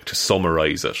comic to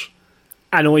summarize it,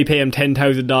 and only pay him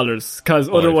 $10,000, because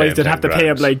otherwise they'd have to pay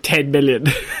him like $10 million.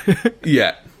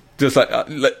 Yeah, just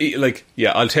like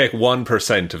I'll take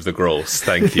 1% of the gross,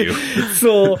 thank you.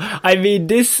 So I mean,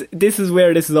 this is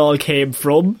where this all came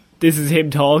from. This is him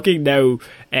talking now.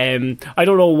 I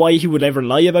don't know why he would ever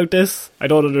lie about this. I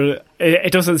don't know.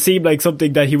 It doesn't seem like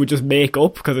something that he would just make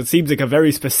up, because it seems like a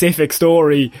very specific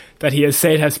story that he has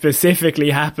said has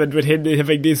specifically happened with him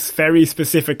having this very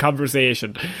specific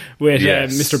conversation with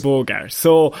Mr. Bogart.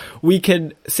 So we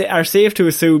are safe to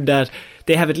assume that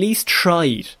they have at least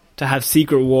tried to have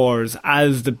Secret Wars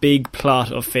as the big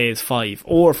plot of Phase 5,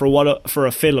 or for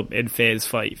a film in Phase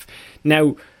 5.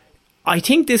 Now, I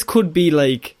think this could be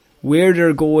like where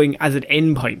they're going as an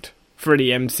endpoint for the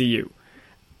MCU,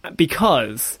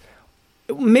 because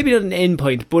maybe not an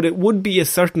endpoint, but it would be a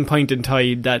certain point in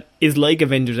time that is like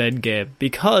Avengers Endgame,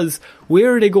 because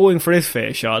where are they going for this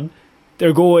phase, Sean?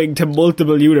 They're going to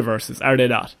multiple universes, are they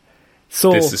not?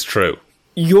 So this is true.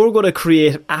 You're going to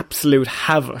create absolute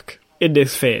havoc in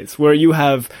this phase, where you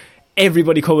have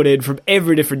everybody coming in from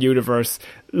every different universe.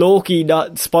 Loki,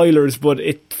 not spoilers, but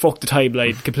it fucked the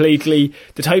timeline completely.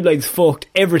 The timeline's fucked.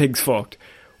 Everything's fucked.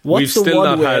 We've still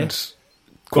not had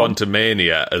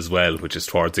Quantumania as well, which is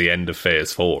towards the end of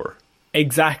Phase 4.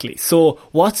 Exactly. So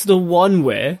what's the one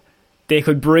way they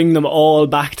could bring them all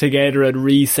back together and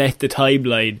reset the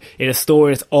timeline in a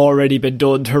story that's already been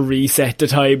done to reset the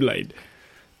timeline?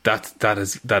 That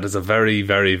is a very,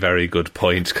 very, very good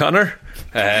point, Connor.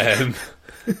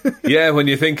 Yeah, when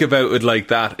you think about it like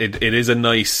that, it is a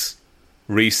nice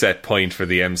reset point for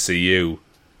the MCU,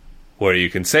 where you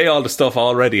can say all the stuff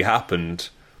already happened,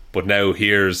 but now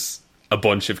here's a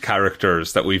bunch of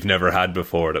characters that we've never had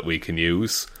before that we can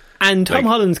use. And Tom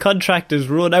Holland's contract is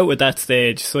run out at that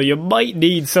stage, so you might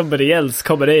need somebody else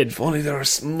coming in. If only there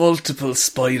was multiple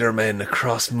Spider-Men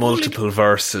across multiple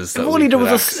verses that If only we there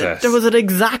could was access. there was an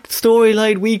exact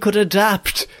storyline we could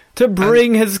adapt to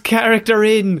bring his character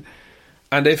in.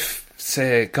 And if,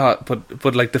 say, God,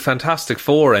 but like the Fantastic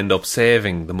Four end up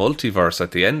saving the multiverse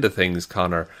at the end of things,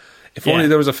 Connor. If only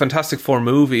there was a Fantastic Four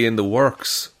movie in the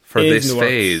works for this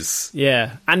phase.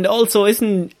 Yeah, and also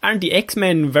aren't the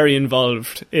X-Men very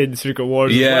involved in Secret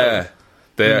Wars? Yeah,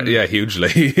 as well?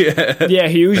 hugely. Yeah,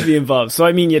 hugely involved. So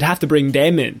I mean, you'd have to bring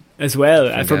them in as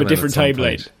well from a different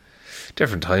timeline.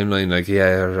 Different timeline, like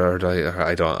or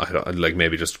I don't like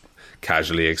maybe just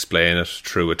casually explain it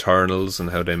through Eternals and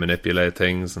how they manipulate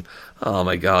things. And oh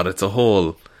my God, it's a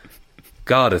whole.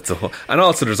 And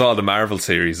also there's all the Marvel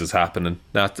series is happening.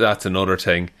 That's another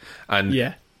thing. And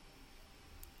yeah.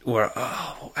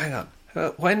 Hang on.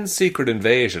 When's Secret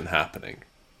Invasion happening?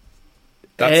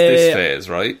 That's this phase,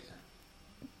 right?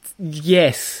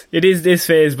 Yes, it is this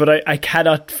phase, but I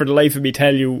cannot for the life of me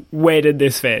tell you when in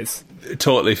this phase.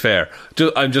 Totally fair.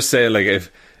 I'm just saying, like,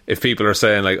 if people are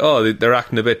saying, like, oh, they're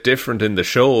acting a bit different in the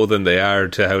show than they are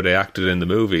to how they acted in the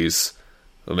movies,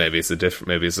 well, maybe it's a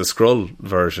Skrull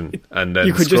version, and then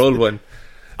Skrull one.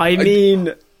 I mean,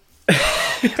 what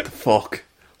the fuck?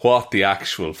 What the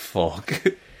actual fuck?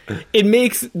 It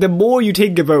makes, the more you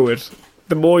think about it,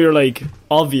 the more you're like,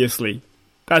 obviously,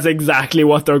 that's exactly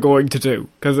what they're going to do,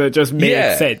 because it just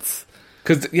makes sense.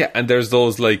 And there's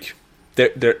those, like,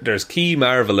 there's key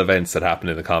Marvel events that happen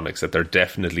in the comics that they're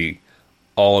definitely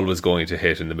always going to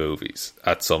hit in the movies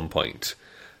at some point.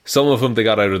 Some of them they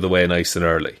got out of the way nice and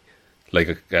early.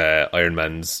 Like Iron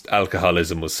Man's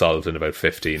alcoholism was solved in about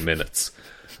 15 minutes.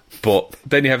 But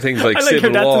then you have things like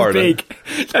Civil War.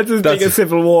 That's as big as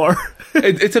Civil War.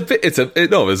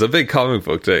 It's a big comic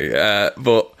book thing.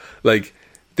 But like,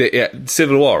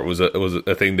 Civil War was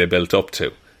a thing they built up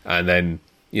to, and then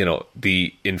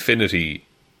the Infinity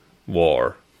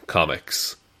War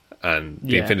comics and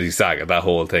the Infinity Saga, that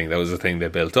whole thing, that was a thing they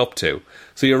built up to.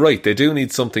 So you're right, they do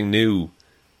need something new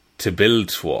to build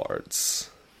towards.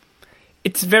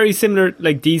 It's very similar,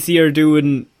 like DC are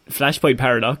doing Flashpoint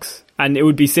Paradox, and it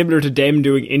would be similar to them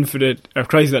doing Infinite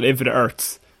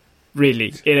Earths,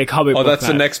 really, in a comic book. Oh, that's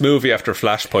the next movie after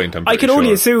Flashpoint, I can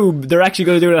only assume they're actually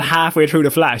going to do it halfway through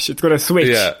the Flash. It's going to switch.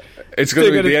 Yeah, it's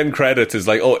going to be the end credits is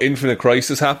like, oh, Infinite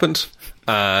Crisis happened.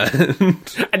 And then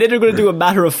they're going to do a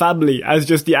Matter of Family as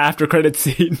just the after credit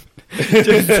scene.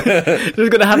 They're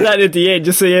going to have that at the end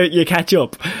just so you catch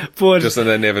up. But and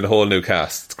then they have a whole new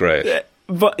cast. It's great.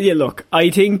 But yeah, look, I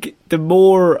think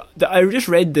I just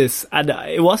read this, and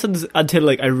it wasn't until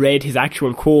I read his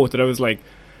actual quote that I was like,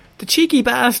 the cheeky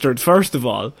bastards, first of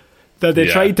all, that they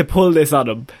tried to pull this on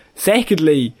him.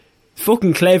 Secondly,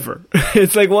 fucking clever.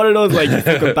 It's like one of those you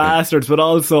fucking bastards, but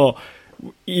also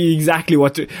exactly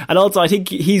what to. And also, I think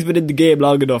he's been in the game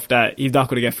long enough that he's not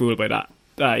going to get fooled by that.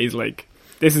 He's like,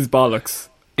 this is bollocks.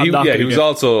 He was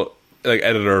also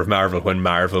editor of Marvel when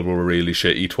Marvel were really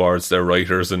shitty towards their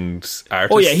writers and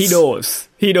artists. Oh yeah, he knows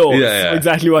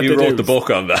exactly what he they do. He wrote the book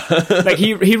on that.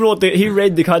 he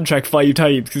read the contract 5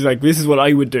 times because this is what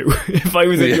I would do if I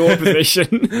was in your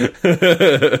position.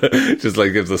 Just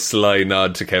gives a sly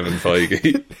nod to Kevin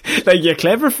Feige. You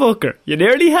clever fucker, you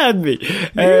nearly had me. You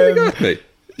nearly got me.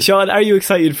 Sean, are you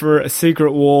excited for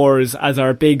Secret Wars as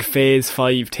our big Phase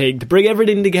 5 thing to bring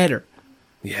everything together?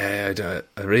 Yeah,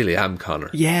 I really am,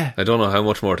 Connor. Yeah. I don't know how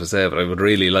much more to say, but I would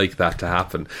really like that to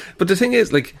happen. But the thing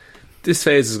is, this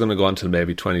phase is going to go until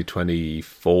maybe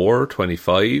 2024,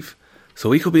 25. So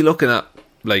we could be looking at,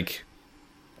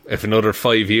 if another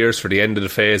 5 years for the end of the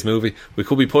phase movie, we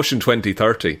could be pushing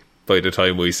 2030 by the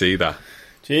time we see that.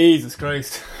 Jesus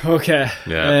Christ. Okay.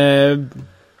 Yeah.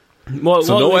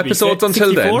 So no episodes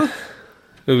until 64? Then.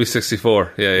 Movie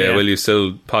 64, yeah. Will you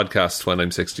still podcast when I'm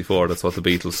 64? That's what the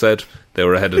Beatles said. They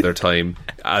were ahead of their time,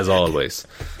 as always.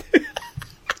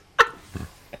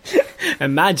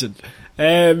 Imagine.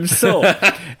 We're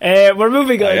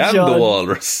moving on, I am Sean. the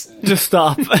walrus. Just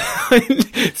stop.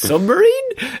 Submarine?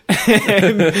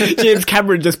 James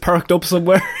Cameron just perked up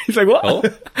somewhere. He's like, what?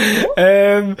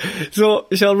 Oh? So,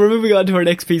 Sean, we're moving on to our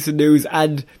next piece of news,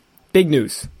 and big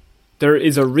news. There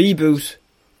is a reboot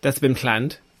that's been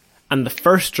planned, and the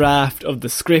first draft of the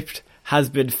script has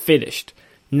been finished.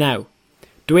 Now,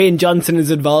 Dwayne Johnson is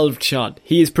involved, Sean.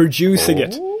 He is producing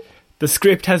it. The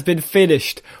script has been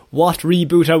finished. What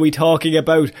reboot are we talking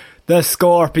about? The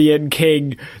Scorpion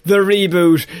King. The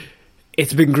reboot.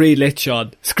 It's been greenlit,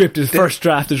 Sean. First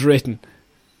draft is written.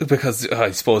 Because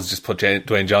I suppose just put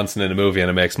Dwayne Johnson in a movie and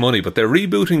it makes money, but they're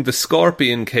rebooting The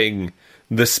Scorpion King,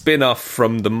 the spin-off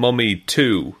from The Mummy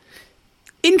 2.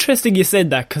 interesting you said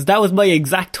that, because that was my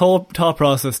exact thought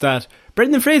process, that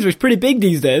Brendan Fraser is pretty big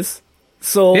these days.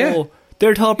 So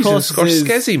their thought process is... He's a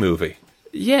Scorsese movie.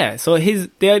 Yeah, so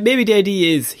maybe the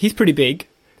idea is he's pretty big.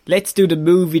 Let's do the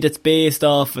movie that's based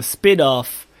off a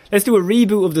spin-off. Let's do a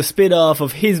reboot of the spin-off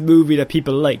of his movie that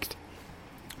people liked.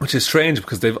 Which is strange,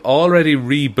 because they've already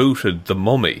rebooted The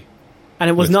Mummy. And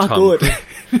it was not good.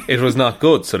 It was not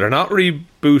good. So they're not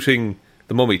rebooting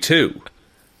The Mummy 2.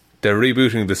 They're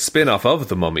rebooting the spin-off of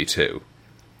The Mummy 2.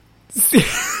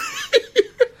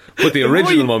 But the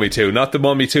original Mummy 2, not the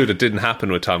Mummy 2 that didn't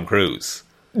happen with Tom Cruise.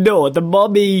 No, The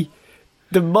Mummy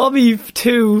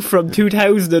 2 from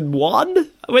 2001?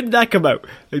 When did that come out?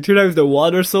 Like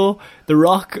 2001 or so? The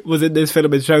Rock was in this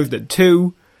film in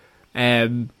 2002.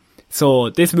 So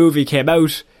this movie came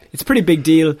out. It's a pretty big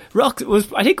deal. I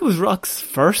think it was Rock's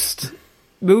first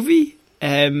movie.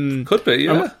 Could be,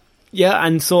 yeah. Yeah,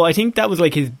 and so I think that was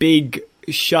like his big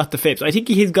shot to fame. So I think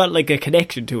he's got like a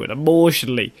connection to it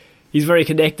emotionally. He's very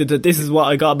connected to, this is what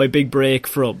I got my big break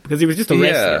from, because he was just a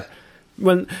wrestler.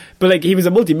 But like, he was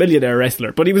a multi-millionaire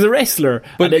wrestler, but he was a wrestler.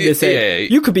 But and then they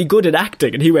said, you could be good at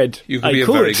acting, and he went, you could be a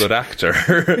very good actor.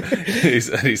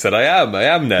 He said, I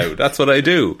am now, that's what I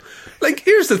do. Like,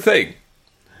 here's the thing,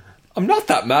 I'm not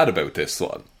that mad about this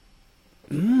one.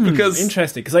 Because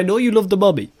interesting, because I know you love The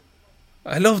Mummy.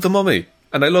 I love The Mummy,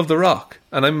 and I love The Rock,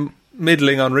 and I'm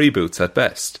middling on reboots at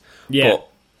best. Yeah. But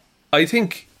I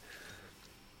think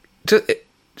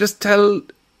just tell,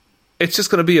 it's just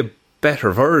going to be a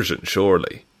better version,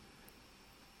 surely.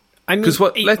 Because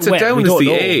what lets it down is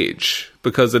the age,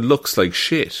 because it looks like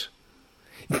shit.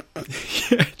 Yeah,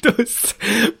 it does.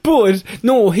 But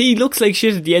no, he looks like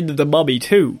shit at the end of The Mummy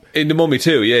too. In The Mummy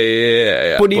too,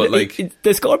 yeah. But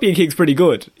the Scorpion King's pretty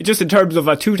good, just in terms of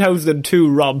a 2002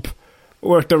 romp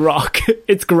with The Rock.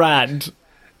 It's grand.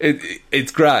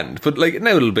 It's grand, but like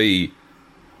now it'll be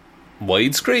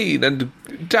widescreen and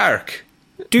dark.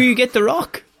 Do you get The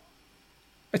Rock?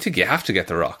 I think you have to get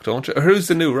The Rock, don't you? Or who's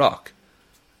the new Rock?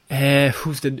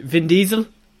 Who's the Vin Diesel?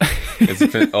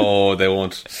 Oh, they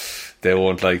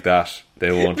won't like that.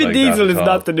 They won't. Vin like Diesel that is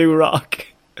not the new Rock.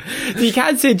 You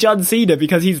can't say John Cena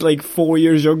because he's like 4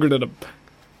 years younger than him.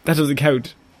 That doesn't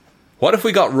count. What if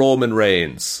we got Roman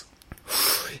Reigns?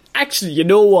 Actually, you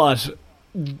know what?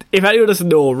 If anyone doesn't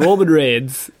know, Roman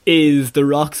Reigns is The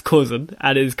Rock's cousin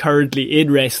and is currently in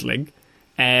wrestling.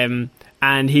 And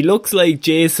he looks like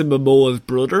Jason Momoa's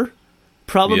brother,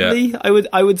 probably. Yeah.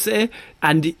 I would say,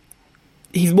 and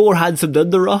he's more handsome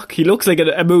than The Rock. He looks like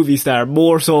a movie star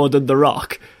more so than The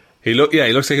Rock. He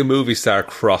looks like a movie star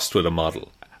crossed with a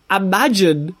model.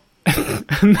 Imagine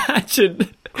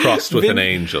crossed with an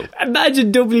angel.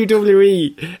 Imagine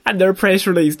WWE and their press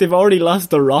release. They've already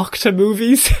lost The Rock to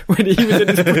movies when he was in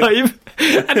his prime,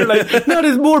 and they're like, "Not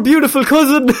his more beautiful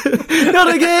cousin,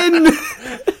 not again."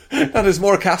 Not his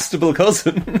more castable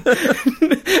cousin.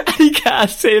 And he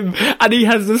casts him, and he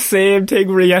has the same thing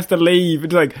where he has to leave.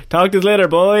 It's like, talk to us later,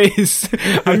 boys.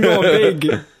 I'm going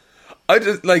big. I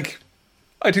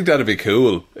think that'd be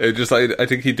cool. I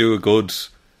think he'd do a good.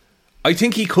 I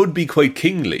think he could be quite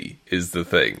kingly, is the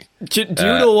thing. Do you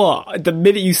know what? The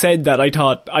minute you said that, I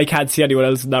thought, I can't see anyone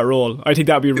else in that role. I think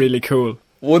that'd be really cool.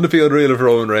 Wouldn't it be unreal if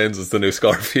Roman Reigns was the new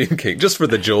Scorpion King? Just for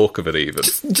the joke of it, even.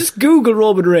 Just Google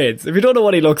Roman Reigns. If you don't know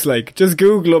what he looks like, just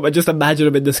Google him and just imagine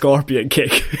him in the Scorpion King.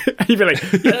 And you'd be like,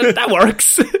 yeah, that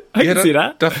works. I can see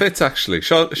that. That fits, actually.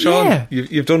 Sean,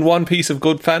 you've done one piece of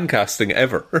good fan casting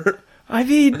ever. I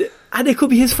mean, and it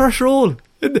could be his first role.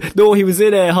 No, he was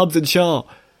in Hobbs and Shaw.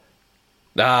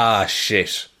 Ah,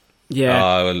 shit.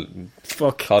 Yeah. Well,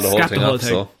 fuck. Call the whole thing up,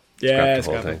 so. Yeah, the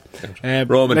whole thing.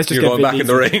 Roman, you're going back in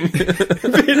the ring.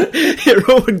 Yeah,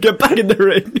 Roman, get back in the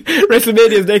ring.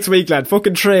 WrestleMania's next week, lad.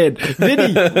 Fucking train.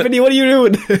 Vinny, what are you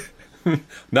doing?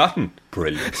 Nothing.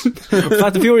 Brilliant.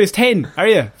 Fast and Furious 10, are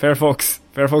you? Fair fucks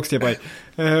to you,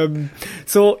 boy.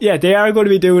 So yeah, they are going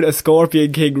to be doing a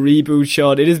Scorpion King reboot,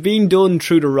 Sean. It is being done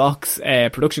through The Rock's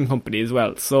production company as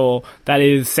well. So that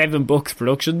is 7 Bucks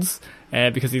Productions,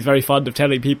 because he's very fond of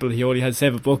telling people he only has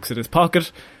 7 bucks in his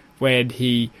pocket when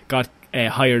he got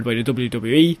hired by the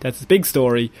WWE. That's his big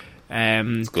story.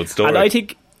 It's a good story. And I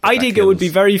think it would be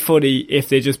very funny if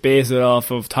they just base it off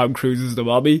of Tom Cruise's The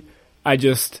Mummy. I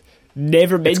just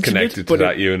never mentioned it, but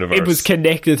it was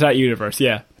connected to that universe,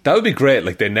 yeah. That would be great.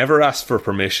 Like, they never ask for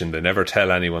permission. They never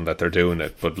tell anyone that they're doing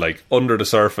it. But like, under the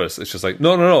surface, it's just like,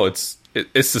 no, it's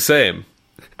the same.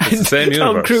 It's the same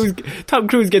universe. Tom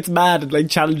Cruise gets mad and like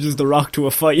challenges The Rock to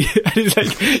a fight, and he's like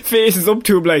faces up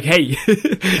to him like, "Hey,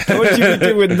 don't you be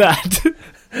doing that?"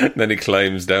 Then he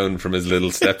climbs down from his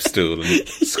little step stool and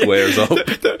squares up.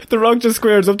 The Rock just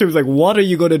squares up to him. He's like, what are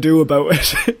you going to do about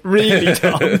it? Really,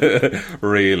 Tom?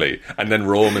 Really? And then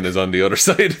Roman is on the other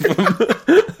side of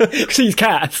him. He's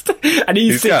cast. And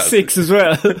he's 6'6" as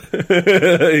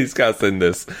well. He's cast in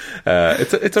this.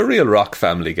 It's a real Rock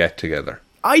family get-together.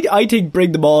 I think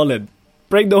bring them all in.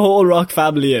 Bring the whole Rock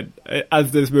family in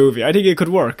as this movie. I think it could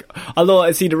work. Although,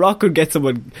 I see, The Rock could get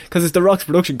someone, because it's The Rock's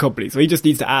production company, so he just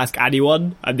needs to ask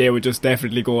anyone, and they would just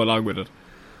definitely go along with it.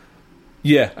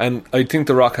 Yeah, and I think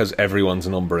The Rock has everyone's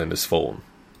number in his phone.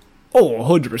 Oh,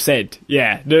 100%.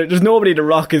 Yeah. There's nobody The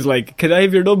Rock is like, can I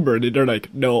have your number? And they're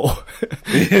like, no.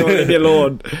 Don't leave me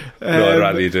alone. No, I'd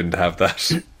rather you didn't have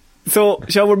that. So,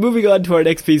 Sean, we're moving on to our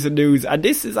next piece of news, and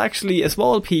this is actually a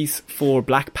small piece for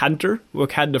Black Panther,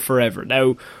 Wakanda Forever.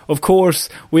 Now, of course,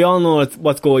 we all know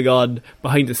what's going on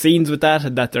behind the scenes with that,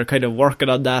 and that they're kind of working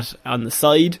on that on the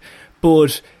side,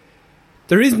 but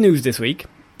there is news this week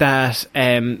that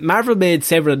Marvel made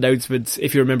several announcements,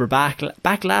 if you remember back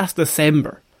last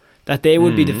December, that they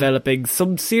would be developing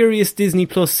some serious Disney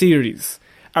Plus series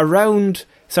around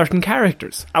certain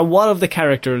characters, and one of the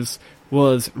characters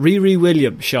was Riri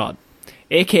Williams, Sean,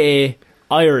 aka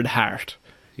Ironheart.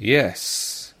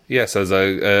 Yes, as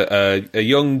a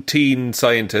young teen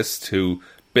scientist who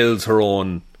builds her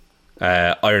own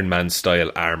Iron Man style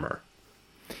armour.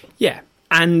 Yeah,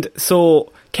 and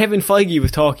so Kevin Feige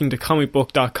was talking to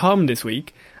comicbook.com this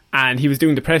week, and he was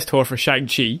doing the press tour for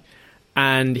Shang-Chi,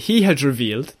 and he had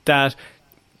revealed that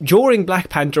during Black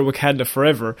Panther Wakanda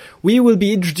Forever, we will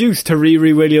be introduced to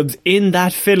Riri Williams in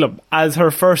that film as her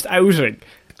first outing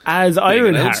as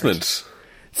Ironheart. Big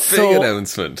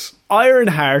announcement.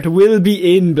 Ironheart will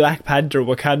be in Black Panther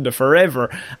Wakanda Forever,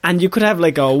 and you could have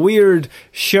like a weird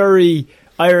Shuri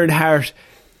Ironheart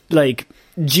like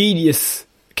genius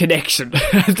connection.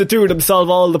 The two of them solve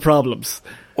all the problems.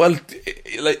 Well,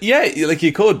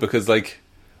 you could, because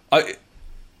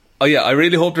I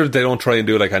really hope that they don't try and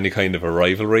do like any kind of a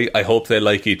rivalry. I hope they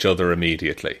like each other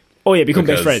immediately. Oh yeah, become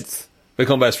best friends.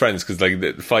 Become best friends,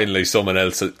 because finally someone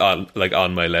else on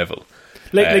my level.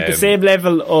 Like the same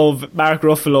level of Mark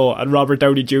Ruffalo and Robert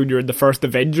Downey Jr. in the first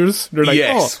Avengers. They're like,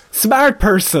 yes. Oh, smart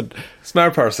person,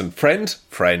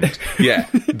 friend. Yeah,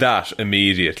 that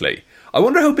immediately. I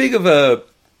wonder how big of a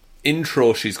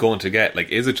intro she's going to get. Like,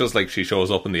 is it just like she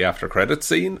shows up in the after credits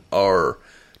scene, or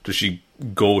does she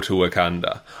go to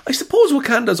Wakanda? I suppose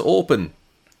Wakanda's open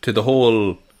to the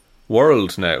whole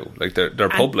world now. Like, they're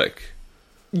public.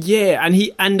 Yeah,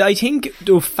 and I think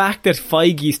the fact that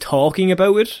Feige's talking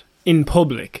about it in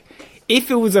public, if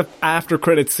it was an after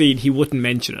credits scene, he wouldn't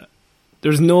mention it.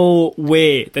 There's no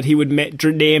way that he would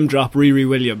name drop Riri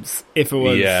Williams if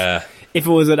it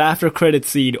was an after credits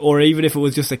scene, or even if it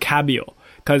was just a cameo.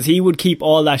 Because he would keep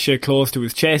all that shit close to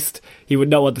his chest. He would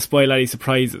not want to spoil any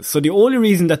surprises. So the only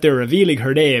reason that they're revealing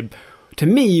her name, to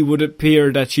me, would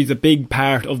appear that she's a big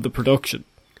part of the production.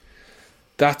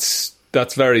 That's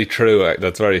very true.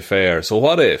 That's very fair. So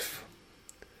what if...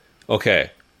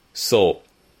 Okay, so,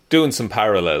 doing some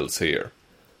parallels here.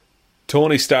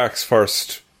 Tony Stark's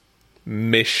first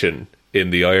mission in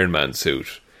the Iron Man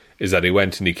suit is that he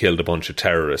went and he killed a bunch of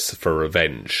terrorists for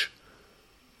revenge.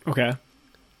 Okay.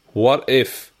 What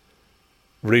if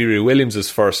Riri Williams'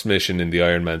 first mission in the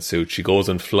Iron Man suit, she goes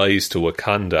and flies to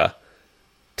Wakanda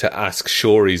to ask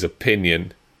Shuri's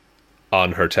opinion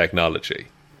on her technology?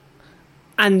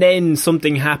 And then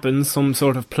something happens, some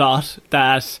sort of plot,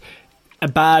 that a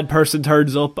bad person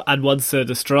turns up and wants to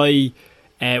destroy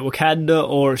Wakanda,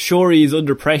 or Shuri is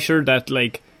under pressure that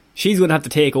like she's going to have to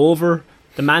take over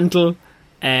the mantle,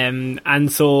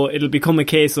 and so it'll become a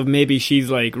case of maybe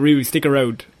she's like, Riri, stick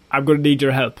around. I'm going to need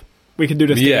your help. We can do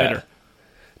this together.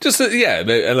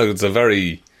 Look, it's a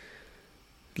very,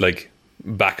 like,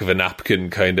 back of a napkin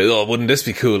kind of, oh, wouldn't this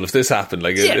be cool if this happened?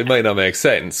 Like, it might not make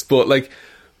sense. But, like,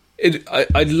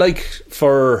 I'd like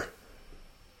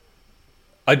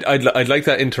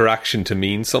that interaction to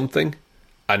mean something,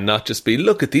 and not just be,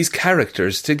 look at these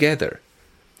characters together.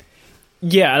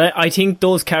 Yeah, I think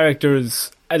those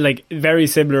characters... like, very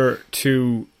similar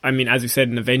to, I mean, as you said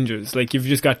in Avengers, like, you've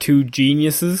just got two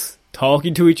geniuses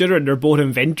talking to each other, and they're both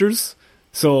inventors,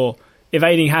 so if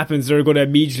anything happens, they're going to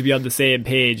immediately be on the same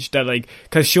page. That, like,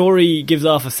 because Shuri gives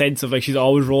off a sense of, like, she's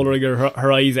always rolling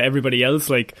her eyes at everybody else,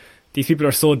 like, these people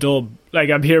are so dumb, like,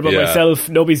 I'm here by myself,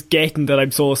 nobody's getting that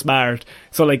I'm so smart,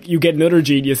 so, like, you get another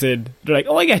genius in, they're like,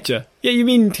 oh, I get you, yeah, you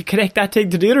mean to connect that thing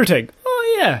to the other thing,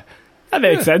 oh, yeah, that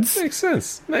makes sense. Makes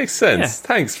sense. Yeah.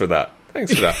 Thanks for that.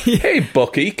 Hey,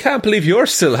 Bucky, can't believe you're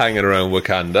still hanging around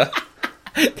Wakanda.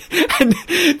 And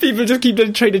people just keep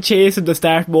trying to chase him to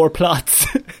start more plots.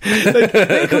 Like,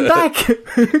 hey, come back.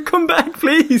 Come back,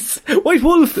 please. White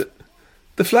Wolf.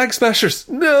 The Flag Smashers.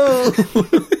 No.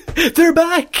 They're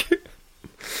back.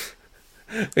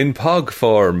 In Pog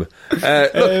form.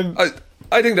 Look,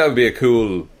 I think that would be a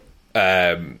cool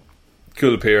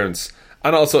appearance.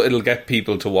 And also it'll get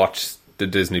people to watch the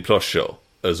Disney Plus show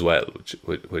as well,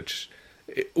 which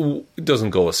it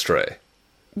doesn't go astray.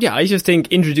 Yeah, I just think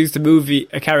introduce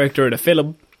a character in a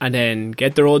film, and then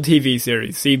get their own TV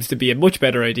series seems to be a much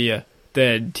better idea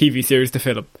than TV series to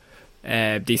film.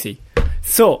 DC.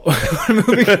 So, we're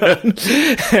moving on.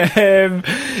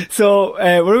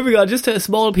 We're moving on just to a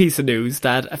small piece of news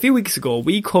that a few weeks ago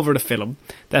we covered a film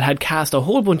that had cast a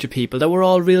whole bunch of people that were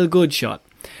all real good shot.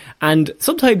 And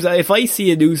sometimes if I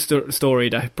see a news story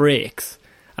that breaks,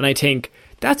 and I think,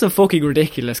 that's a fucking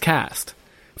ridiculous cast.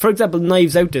 For example,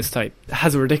 Knives Out this time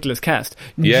has a ridiculous cast.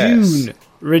 Yes. Dune,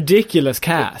 ridiculous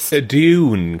cast. A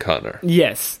Dune, Connor.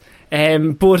 Yes.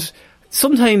 But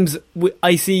sometimes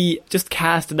I see just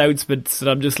cast announcements and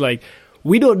I'm just like,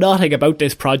 we know nothing about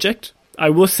this project. I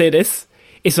must say this.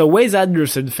 It's a Wes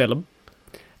Anderson film.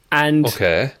 And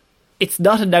it's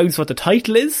not announced what the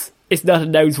title is. It's not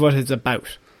announced what it's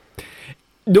about.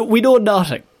 No, we know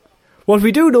nothing. What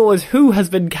we do know is who has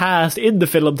been cast in the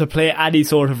film to play any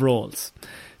sort of roles.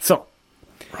 So,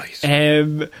 right.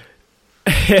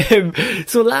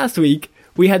 So last week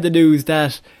we had the news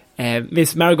that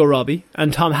Miss Margot Robbie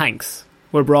and Tom Hanks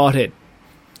were brought in.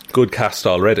 Good cast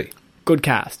already. Good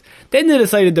cast. Then they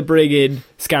decided to bring in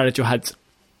Scarlett Johansson.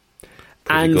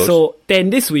 Pretty good. So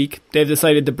then this week they've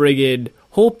decided to bring in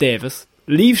Hope Davis,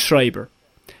 Liev Schreiber,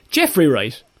 Jeffrey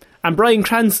Wright and Bryan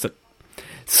Cranston.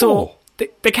 So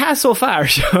the cast so far,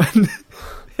 Sean,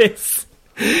 is...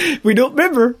 We don't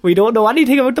know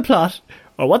anything about the plot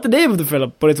or what the name of the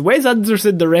film, but it's Wes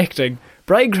Anderson directing,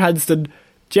 Bryan Cranston,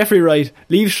 Jeffrey Wright,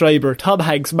 Liev Schreiber, Tom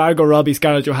Hanks, Margot Robbie,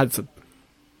 Scarlett Johansson.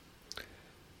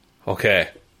 Okay.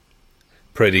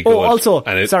 Pretty good. Oh, also,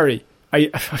 sorry,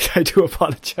 I do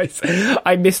apologise.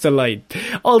 I missed a line.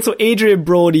 Also, Adrian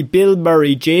Brody, Bill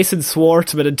Murray, Jason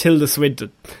Schwartzman and Tilda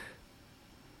Swinton.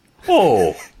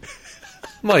 Oh,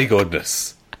 my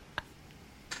goodness.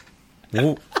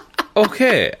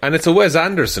 Okay, and it's a Wes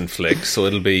Anderson flick, so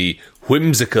it'll be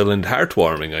whimsical and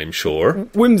heartwarming, I'm sure.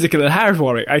 Whimsical and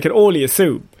heartwarming, I can only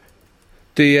assume.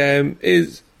 The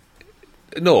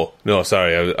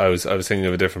sorry, I was thinking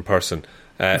of a different person.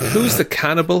 Who's the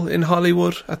cannibal in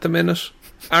Hollywood at the minute?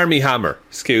 Armie Hammer,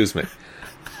 excuse me.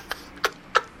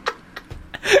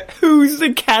 Who's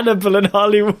the cannibal in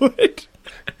Hollywood?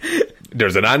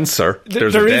 There's an answer.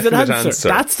 There is an answer.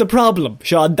 That's the problem,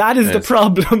 Sean. That is the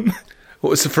problem.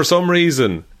 So for some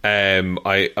reason,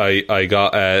 I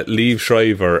got Liev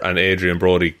Schreiber and Adrian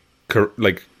Brody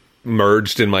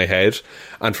merged in my head,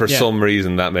 and for some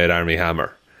reason that made Armie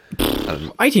Hammer.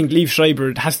 I think Liev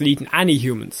Schreiber hasn't eaten any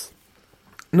humans.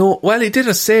 No, well, he did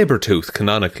a saber tooth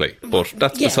canonically, but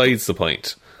that's besides the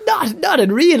point. Not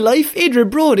in real life. Adrian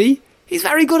Brody, he's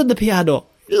very good on the piano.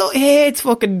 Look, he hates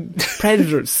fucking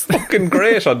predators. Fucking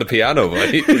great on the piano,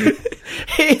 boy.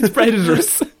 Hates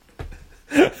predators.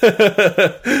 No,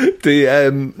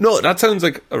 that sounds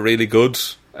like a really good.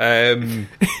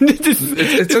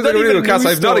 It sounds like a really good cast.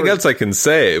 I have nothing else I can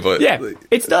say, but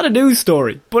it's not a news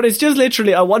story, but it's just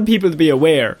literally I want people to be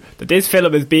aware that this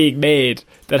film is being made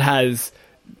that has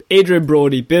Adrian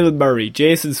Brody, Bill Murray,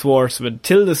 Jason Schwartzman,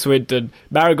 Tilda Swinton,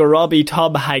 Margot Robbie,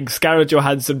 Tom Hanks, Scarlett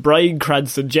Johansson, Bryan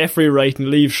Cranston, Jeffrey Wright, and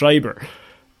Liev Schreiber.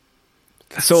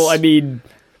 So I mean,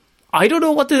 I don't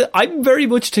know what I'm very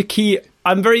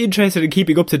interested in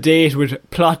keeping up to date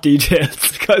with plot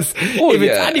details because if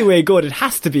it's anyway good, it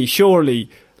has to be surely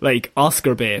like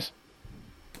Oscar bait.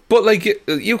 But like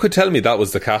you could tell me that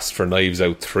was the cast for Knives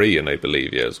Out 3, and I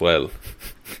believe you as well.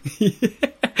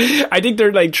 I think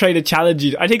they're like trying to challenge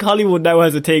you. I think Hollywood now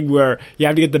has a thing where you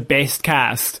have to get the best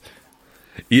cast.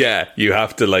 Yeah, you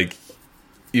have to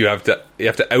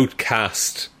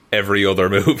outcast every other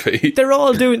movie.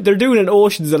 They're doing an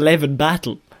Ocean's 11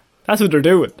 battle. That's what they're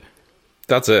doing.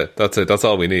 That's it. That's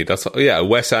all we need.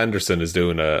 Wes Anderson is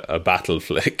doing a battle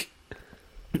flick.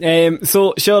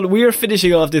 So, Sean, we are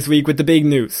finishing off this week with the big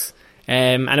news.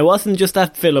 And it wasn't just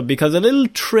that film, because a little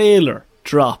trailer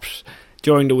dropped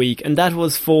during the week, and that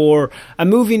was for a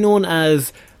movie known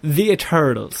as The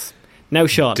Eternals. Now,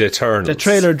 Sean, The Eternals. The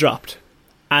trailer dropped,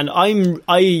 and I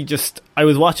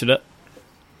was watching it,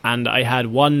 and I had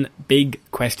one big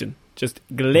question. Just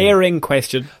glaring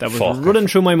question that was running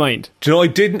through my mind. Do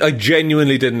you know, I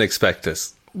genuinely didn't expect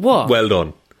this. What? Well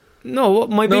done. No,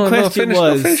 my big question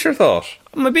was... finish your thought.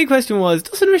 My big question was,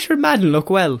 doesn't Richard Madden look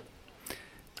well?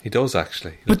 He does,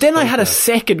 actually. But then I had a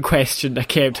second question that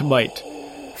came to mind.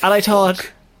 And I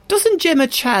thought, doesn't Gemma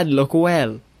Chan look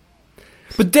well?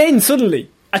 But then suddenly,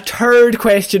 a third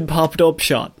question popped up,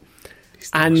 Sean.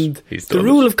 And the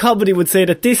rule of comedy would say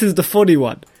that this is the funny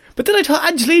one. But then I thought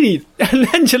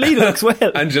Angelina looks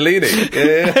well. Angelina,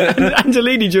 yeah.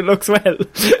 Angelina looks well.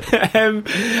 And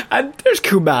there's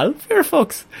Kumail, fair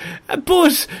fucks. But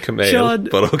Kumail, Sean,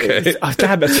 but okay. Oh,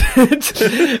 damn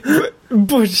it.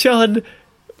 but Sean,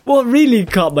 what really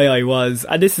caught my eye was,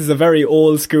 and this is a very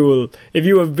old school, if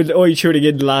you have been only tuning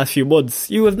in the last few months,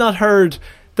 you have not heard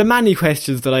the many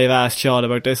questions that I have asked Sean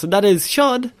about this, and that is,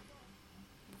 Sean,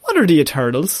 what are the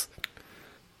Eternals?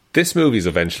 This movie's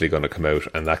eventually going to come out,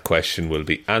 and that question will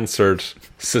be answered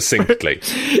succinctly.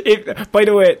 By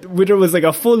the way, there was like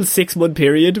a full 6-month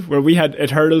period where we had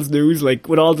Eternals news, like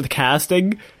with all the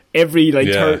casting, every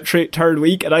third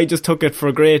week, and I just took it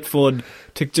for great fun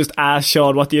to just ask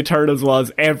Sean what the Eternals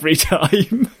was every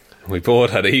time. We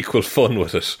both had equal fun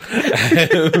with it.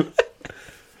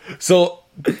 So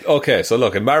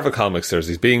look, in Marvel Comics, there's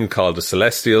these being called the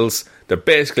Celestials. They're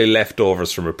basically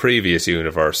leftovers from a previous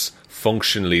universe.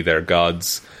 Functionally, they're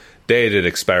gods. They did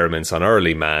experiments on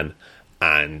early man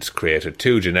and created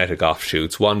 2 genetic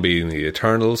offshoots, one being the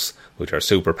Eternals, which are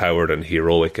superpowered and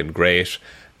heroic and great,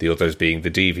 the others being the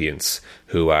Deviants,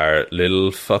 who are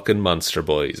little fucking monster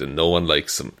boys and no one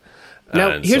likes them.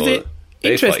 Now, and here's so the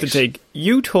interesting thing.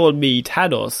 You told me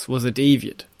Thanos was a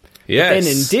Deviant. Yes. But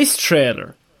then in this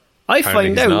trailer, I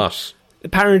find out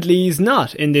apparently he's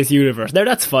not in this universe. Now,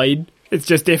 that's fine. It's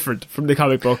just different from the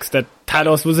comic books that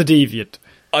Thanos was a Deviant.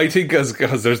 I think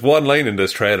because there's one line in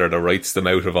this trailer that writes them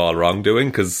out of all wrongdoing,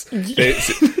 because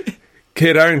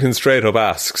Kit Harington straight up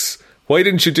asks, why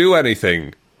didn't you do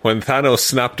anything when Thanos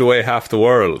snapped away half the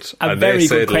world? A very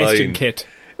good question, Kit.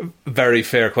 Very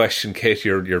fair question, Kit.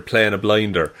 You're playing a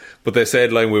blinder. But they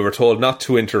said, we were told not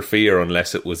to interfere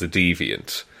unless it was a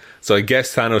deviant. So I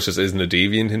guess Thanos just isn't a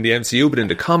deviant in the MCU, but in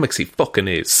the comics he fucking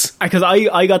is. Because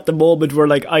I got the moment where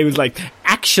I was like,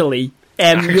 actually,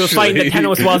 you'll find that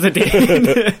Thanos was a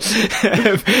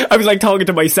deviant. I was like talking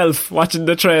to myself watching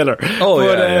the trailer. Oh,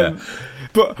 yeah.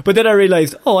 But then I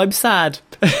realised, I'm sad.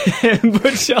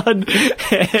 But Sean,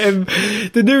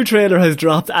 the new trailer has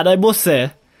dropped, and I must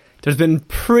say, there's been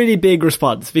pretty big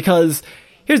response, because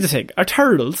here's the thing,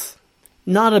 Eternals,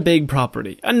 not a big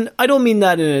property. And I don't mean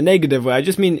that in a negative way, I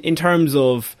just mean in terms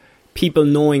of people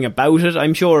knowing about it.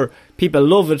 I'm sure people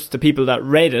love it, the people that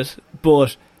read it,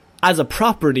 but as a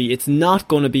property, it's not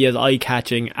going to be as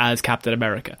eye-catching as Captain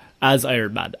America, as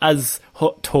Iron Man, as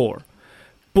Thor.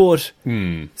 But,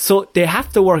 so they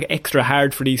have to work extra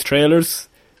hard for these trailers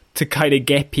to kind of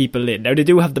get people in. Now, they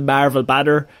do have the Marvel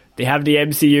banner, they have the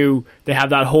MCU, they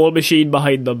have that whole machine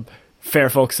behind them, fair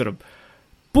fucks to them.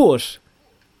 But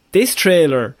this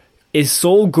trailer is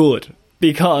so good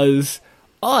because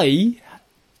I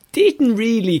didn't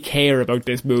really care about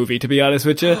this movie, to be honest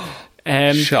with you.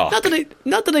 Shock.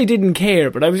 Not that I didn't care,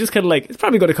 but I was just kind of like, it's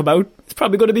probably going to come out, it's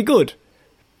probably going to be good.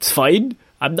 It's fine.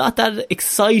 I'm not that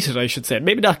excited, I should say.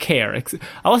 Maybe not care.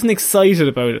 I wasn't excited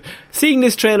about it. Seeing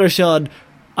this trailer, Sean,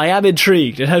 I am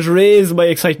intrigued. It has raised my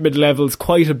excitement levels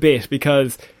quite a bit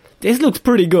because this looks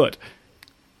pretty good.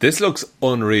 This looks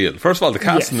unreal. First of all, the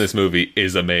cast in this movie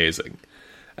is amazing.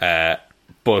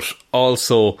 But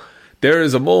also, there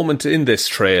is a moment in this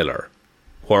trailer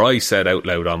where I said out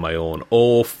loud on my own,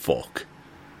 oh fuck.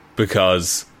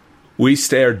 Because we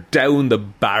stare down the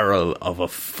barrel of a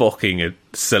fucking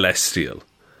Celestial.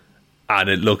 And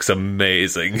it looks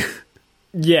amazing.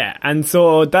 Yeah, and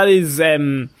so that is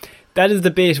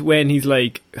the bit when he's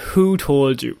like, who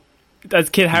told you? That's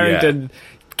Kit Harington. Yeah.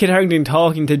 Kit Harington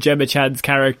talking to Gemma Chan's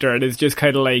character, and it's just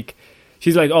kind of like,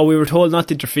 she's like, we were told not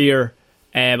to interfere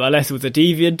unless it was a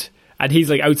deviant, and he's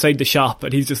like outside the shop,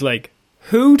 and he's just like,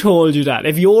 who told you that?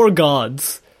 If you're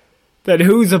gods, then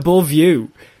who's above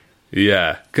you?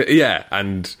 Yeah,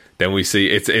 and then we see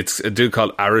it's a dude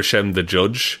called Arishem the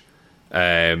Judge.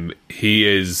 He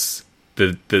is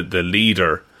the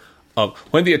leader of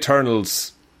when the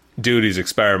Eternals do these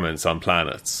experiments on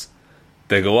planets.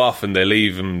 They go off and they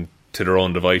leave them to their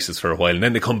own devices for a while, and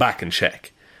then they come back and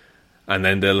check. And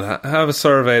then they'll have a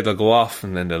survey, they'll go off,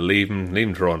 and then they'll leave them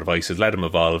to their own devices, let them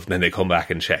evolve, and then they come back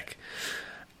and check.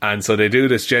 And so they do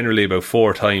this generally about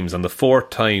 4 times. On the 4th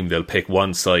time, they'll pick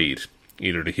one side,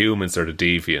 either the humans or the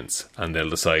deviants, and they'll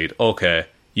decide, okay,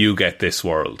 you get this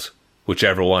world,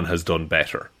 whichever one has done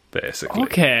better, basically.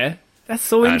 Okay, that's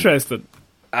so interesting.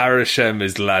 Arishem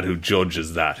is the lad who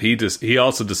judges that. He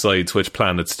also decides which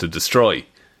planets to destroy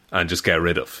and just get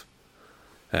rid of.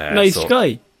 Nice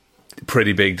guy.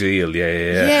 Pretty big deal,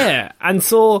 yeah. Yeah, and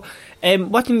so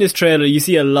watching this trailer, you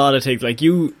see a lot of things. Like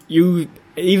you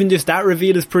even just that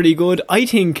reveal is pretty good. I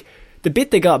think the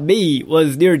bit that got me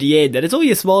was near the end, and it's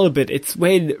only a small bit. It's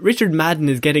when Richard Madden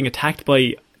is getting attacked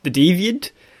by the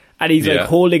Deviant, and he's like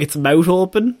holding its mouth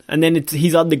open, and then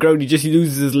he's on the ground. He just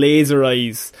uses his laser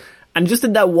eyes, and just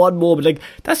in that one moment, like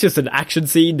that's just an action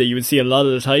scene that you would see a lot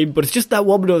of the time. But it's just that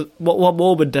one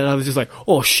moment that I was just like,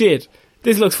 oh shit,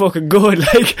 this looks fucking good.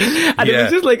 Like, and it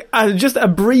was just like just a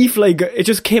brief, like it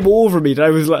just came over me that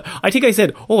I was like, I think I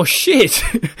said, oh shit,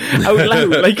 out loud,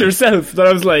 like yourself. That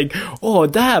I was like, oh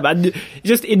damn, and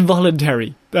just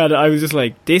involuntary. That I was just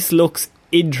like, this looks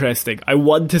interesting. I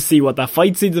want to see what that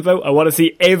fight scene's about. I want to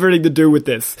see everything to do with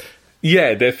this.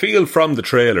 Yeah, they feel from the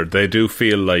trailer, they do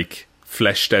feel like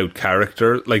fleshed out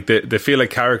character. Like they feel like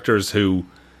characters who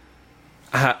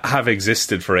have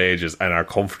existed for ages and are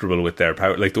comfortable with their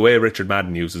power. Like the way Richard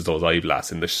Madden uses those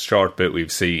eyeglasses in the short bit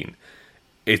we've seen,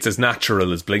 it's as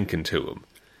natural as blinking to him.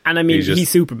 And I mean, he's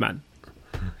Superman.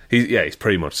 He's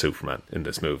pretty much Superman in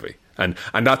this movie. And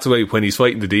that's the way when he's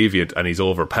fighting the Deviant and he's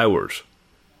overpowered,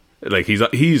 like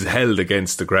he's held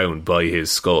against the ground by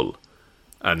his skull,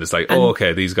 and it's like, oh,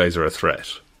 okay, these guys are a threat.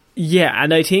 Yeah,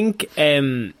 and I think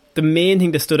the main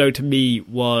thing that stood out to me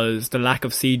was the lack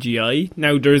of CGI.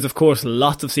 Now, there is of course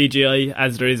lots of CGI,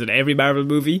 as there is in every Marvel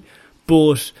movie,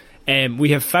 but we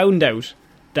have found out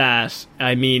that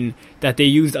that they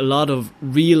used a lot of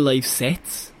real life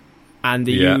sets, and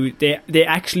they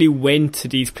actually went to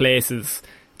these places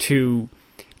to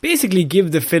basically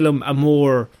give the film a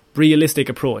more realistic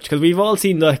approach, because we've all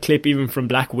seen that clip even from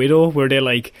Black Widow where they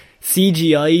like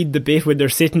CGI'd the bit when they're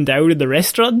sitting down in the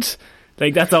restaurant,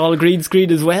 like that's all green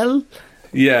screen as well.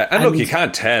 Yeah, and look, you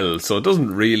can't tell, so it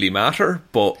doesn't really matter,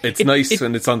 but it's nice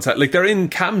when it's on set. Like they're in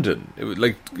Camden,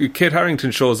 like Kit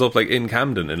Harington shows up like in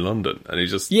Camden in London, and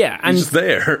he's just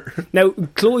there. Now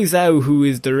Chloe Zhao, who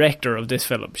is director of this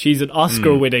film, she's an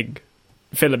Oscar-winning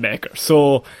filmmaker.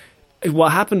 So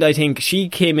what happened, I think, she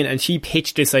came in and she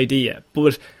pitched this idea,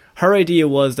 but her idea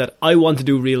was that I want to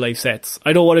do real life sets.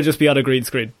 I don't want to just be on a green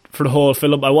screen for the whole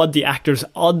film. I want the actors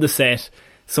on the set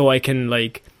so I can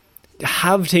like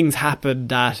have things happen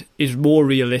that is more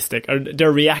realistic, or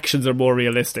their reactions are more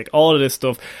realistic, all of this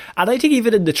stuff. And I think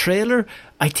even in the trailer,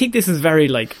 I think this is very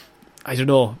like, I don't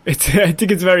know, I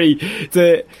think it's very,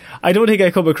 I don't think I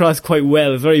come across quite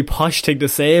well. It's a very posh thing to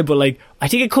say, but like, I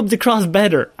think it comes across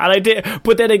better. And I did,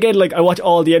 but then again, like, I watch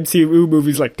all the MCU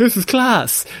movies like, this is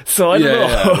class. So I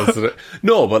don't know. Yeah,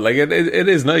 no, but like, it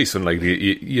is nice when like,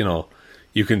 you know,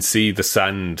 you can see the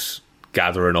sand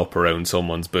gathering up around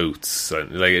someone's boots.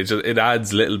 And like, it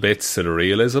adds little bits to the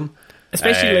realism.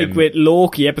 Especially like with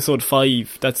Loki episode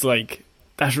 5, that's like,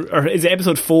 or is it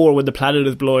episode 4 when the planet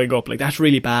is blowing up? Like, that's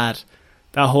really bad.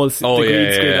 That whole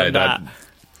green screen on that.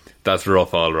 That's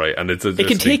rough, all right. And it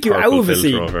can take you out of a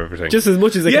scene just as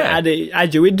much as it can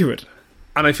add you into it.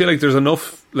 And I feel like there's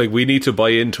enough, like, we need to buy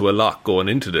into a lot going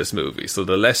into this movie. So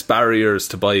the less barriers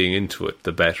to buying into it,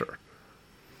 the better.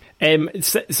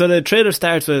 So the trailer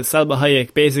starts with Salma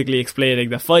Hayek basically explaining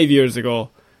that 5 years ago,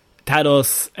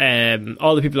 Thanos,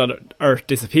 all the people on Earth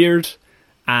disappeared,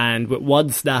 and with one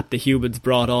snap the humans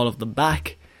brought all of them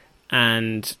back,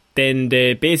 and then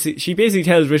she basically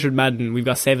tells Richard Madden, we've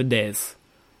got 7 days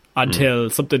until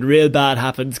something real bad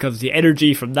happens, because the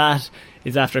energy from that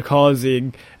is after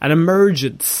causing an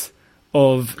emergence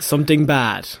of something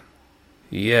bad.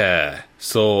 Yeah,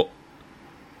 so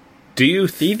do you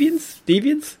Deviants?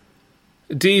 Deviant.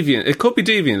 It could be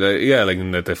Deviant. Yeah, like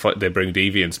in that they bring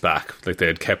Deviants back. Like they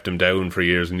had kept him down for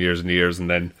years and years and years, and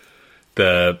then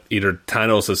either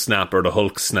Thanos' snap or the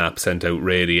Hulk snap sent out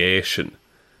radiation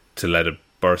to let it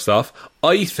burst off.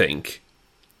 I think,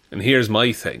 and here's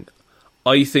my thing,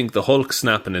 I think the Hulk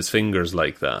snapping his fingers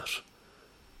like that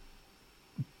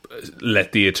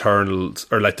let the Eternals,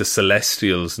 or let the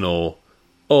Celestials know,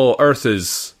 oh, Earth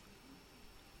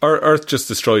just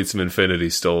destroyed some Infinity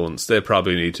Stones. They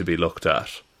probably need to be looked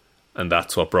at. And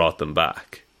that's what brought them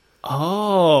back.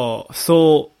 Oh,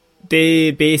 so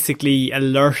they basically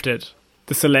alerted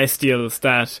the Celestials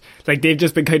that, like, they've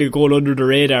just been kind of going under the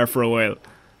radar for a while.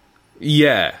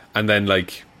 Yeah, and then,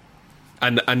 like,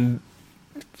 and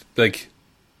like,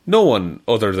 no one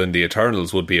other than the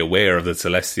Eternals would be aware of the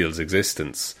Celestials'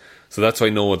 existence. So that's why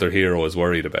no other hero is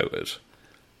worried about it.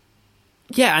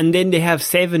 Yeah, and then they have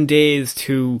 7 days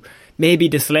to, maybe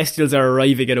the Celestials are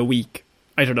arriving in a week.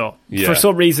 I don't know. Yeah. For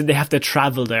some reason they have to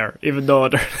travel there, even though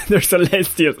they're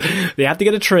Celestials. They have to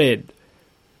get a train.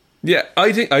 Yeah,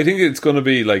 I think it's going to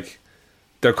be like,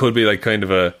 there could be like kind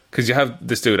of a, because you have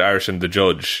this dude Arshan the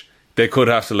judge, they could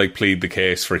have to like plead the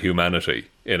case for humanity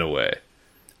in a way.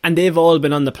 And they've all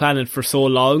been on the planet for so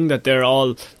long that they're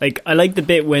all, like, I like the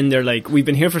bit when they're like, we've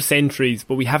been here for centuries,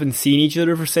 but we haven't seen each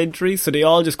other for centuries, so they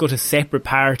all just go to separate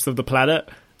parts of the planet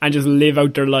and just live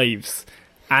out their lives.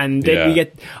 And then we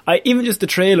get, even just the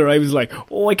trailer, I was like,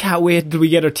 oh, I can't wait until we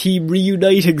get our team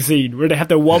reuniting scene where they have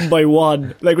to one by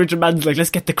one, like Richard Madden's like, let's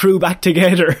get the crew back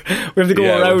together. We have to go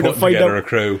around and find out. A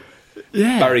crew.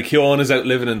 Yeah. Barry Keoghan is out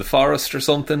living in the forest or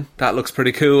something. That looks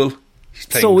pretty cool. He's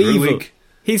playing so Druig. Evil.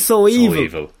 He's so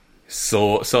evil.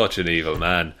 Such an evil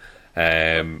man.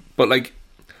 But like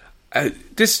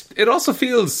this, it also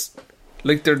feels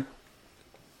like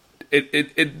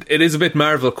it is a bit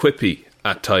Marvel quippy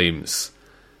at times.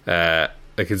 Like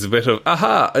it's a bit of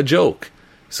a joke.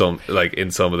 Like in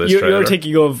some of this trailer. You're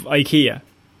thinking of IKEA.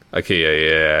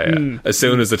 Yeah. As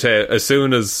soon as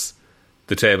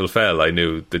the table fell, I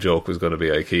knew the joke was going to be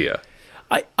IKEA.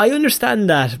 I understand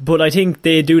that, but I think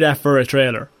they do that for a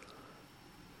trailer.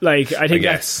 Like, I think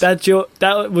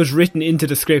that was written into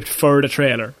the script for the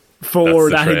trailer.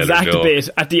 For that trailer exact joke. Bit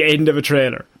at the end of a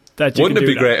trailer. Wouldn't it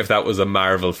be great if that was a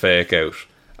Marvel fake out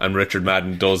and Richard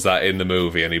Madden does that in the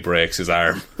movie and he breaks his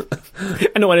arm?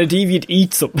 I know, and a deviant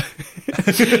eats him.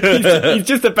 he's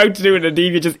just about to do it and a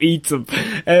deviant just eats him.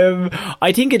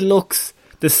 I think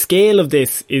the scale of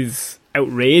this is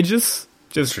outrageous.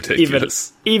 Just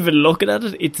ridiculous. Even looking at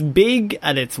it, it's big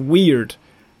and it's weird.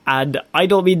 And I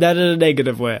don't mean that in a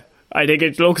negative way. I think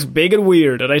it looks big and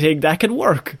weird, and I think that can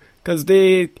work. Because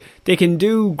they can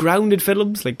do grounded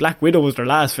films, like Black Widow was their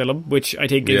last film, which I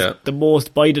think is the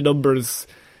most by the numbers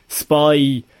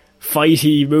spy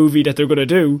fighty movie that they're going to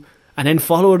do, and then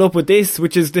follow it up with this,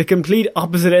 which is the complete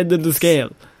opposite end of the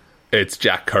scale. It's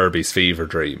Jack Kirby's fever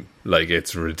dream. Like,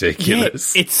 it's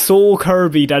ridiculous. Yeah, it's so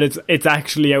Kirby that it's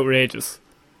actually outrageous.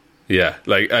 Yeah,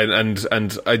 like,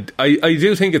 and I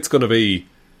do think it's going to be...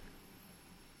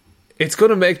 It's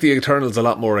going to make the Eternals a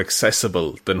lot more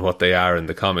accessible than what they are in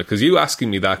the comic. Because you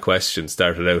asking me that question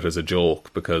started out as a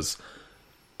joke, because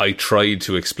I tried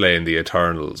to explain the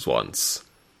Eternals once,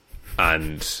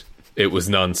 and it was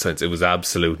nonsense. It was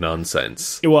absolute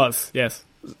nonsense. It was, yes.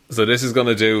 So this is going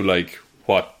to do like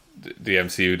what the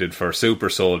MCU did for Super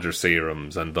Soldier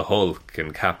Serums and the Hulk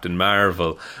and Captain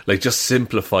Marvel. Like, just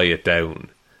simplify it down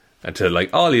until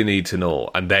like all you need to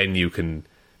know, and then you can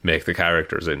make the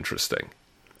characters interesting.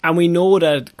 And we know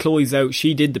that Chloe Zhao,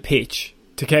 she did the pitch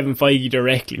to Kevin Feige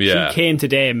directly. Yeah. She came to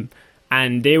them,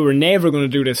 and they were never going to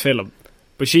do this film.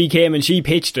 But she came and she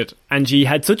pitched it, and she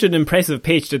had such an impressive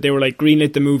pitch that they were like,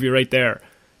 greenlit the movie right there.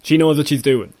 She knows what she's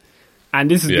doing.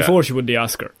 And this is before she won the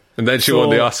Oscar. And then she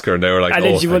won the Oscar, and they were like, and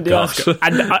then she won the Oscar.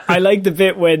 And I like the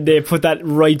bit when they put that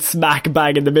right smack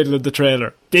bang in the middle of the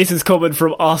trailer. This is coming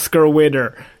from Oscar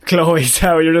winner Chloe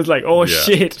Zhao. You're just like,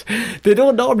 shit. They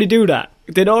don't normally do that.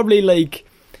 They normally like...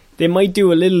 They might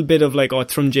do a little bit of like,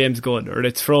 it's from James Gunn or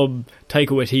it's from Taika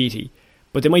Waititi,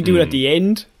 but they might do it at the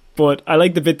end. But I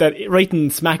like the bit that right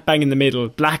in smack bang in the middle,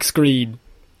 black screen,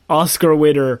 Oscar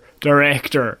winner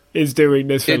director is doing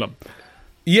this film.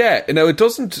 It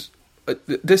doesn't.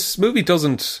 This movie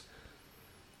doesn't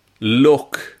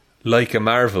look like a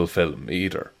Marvel film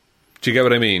either. Do you get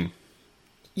what I mean?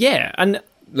 Yeah, and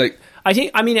like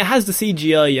it has the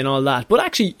CGI and all that, but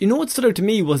actually, you know what stood out to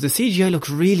me was the CGI looks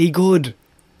really good.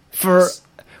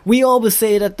 We always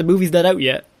say that the movie's not out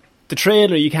yet. The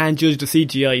trailer you can't judge the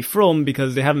CGI from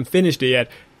because they haven't finished it yet.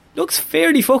 Looks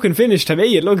fairly fucking finished to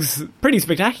me. It looks pretty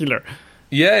spectacular.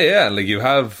 Yeah. Like, you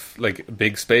have like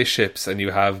big spaceships and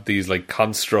you have these like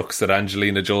constructs that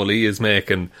Angelina Jolie is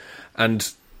making,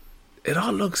 and it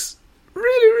all looks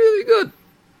really, really good.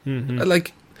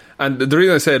 Mm-hmm. And the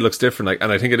reason I say it looks different,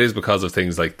 and I think it is because of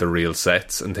things like the real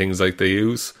sets and things like they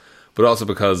use, but also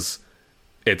because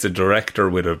it's a director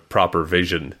with a proper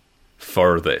vision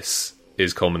for this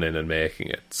is coming in and making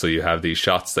it. So you have these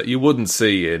shots that you wouldn't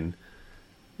see in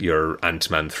your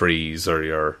Ant-Man 3s or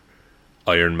your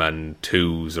Iron Man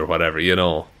 2s or whatever, you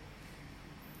know.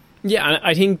 Yeah,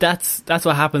 I think that's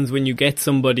what happens when you get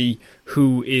somebody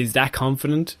who is that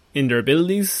confident in their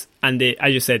abilities, and they,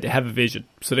 as you said, they have a vision.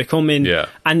 So they come in,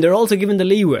 and they're also given the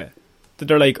leeway that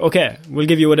they're like, okay, we'll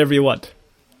give you whatever you want.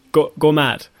 Go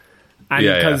mad. And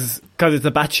because it's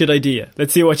a batshit idea,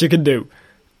 let's see what you can do.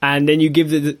 And then you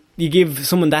give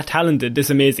someone that talented this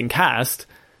amazing cast,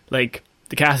 like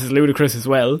the cast is ludicrous as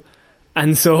well,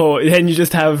 and so then you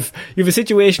have a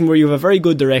situation where you have a very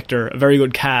good director, a very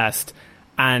good cast,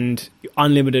 and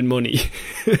unlimited money.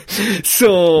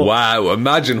 So wow,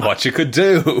 imagine what you could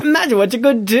do. Imagine what you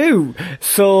could do.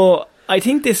 So I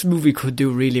think this movie could do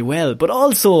really well, but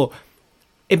also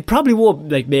it probably won't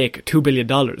make $2 billion.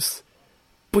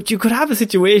 But you could have a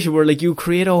situation where you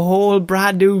create a whole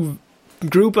brand new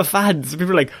group of fans.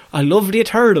 People are like, I love the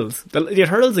Eternals. The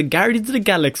Eternals and Guardians of the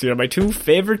Galaxy are my two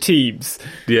favourite teams.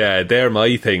 Yeah, they're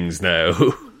my things now.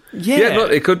 Yeah. No,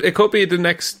 it could be the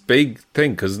next big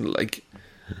thing, because like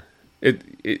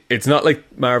it's not like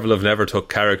Marvel have never took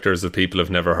characters that people have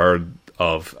never heard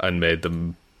of and made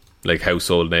them like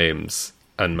household names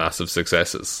and massive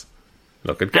successes.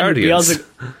 Look at Guardians.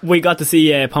 We got to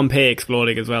see Pompeii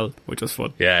exploding as well, which was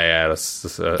fun. Yeah,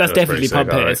 that's definitely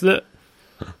Pompeii, right? Isn't it?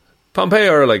 Pompeii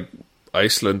or like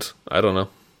Iceland, I don't know.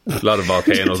 A lot of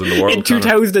volcanoes in the world. In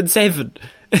 2007.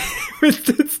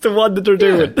 It's the one that they're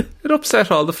doing. It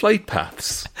upset all the flight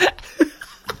paths.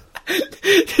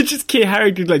 It's just Kate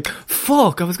Harington like,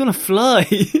 fuck, I was going to fly.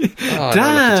 Damn. I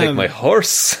have to take my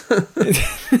horse.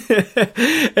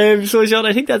 So, Sean,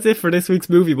 I think that's it for this week's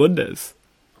Movie Mondays.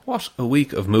 What a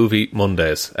week of Movie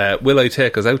Mondays. Will I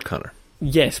take us out, Connor?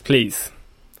 Yes, please.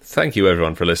 Thank you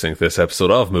everyone for listening to this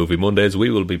episode of Movie Mondays. We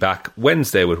will be back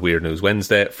Wednesday with Weird News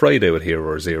Wednesday, Friday with Hero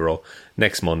or Zero,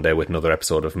 next Monday with another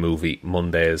episode of Movie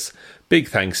Mondays. Big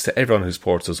thanks to everyone who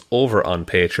supports us over on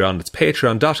Patreon. It's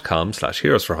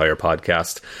patreon.com/Heroes for Hire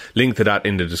podcast. Link to that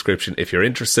in the description if you're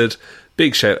interested.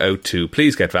 Big shout out to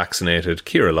Please Get Vaccinated,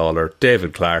 Ciara Lawler,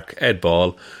 David Clark, Ed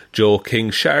Ball, Joe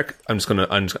King Shark. I'm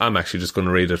actually just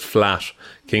gonna read it flat.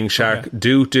 King Shark, okay.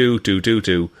 do.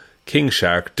 King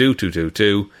Shark, do.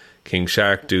 King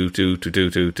Shark,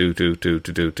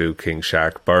 do. King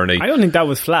Shark, Bernie. I don't think that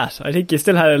was flat. I think you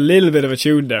still had a little bit of a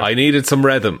tune there. I needed some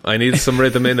rhythm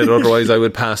in it, otherwise I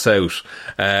would pass out.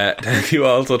 Thank you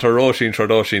also to Roisin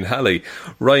Trodoshin Halley,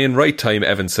 Ryan Right Time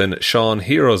Evanson, Sean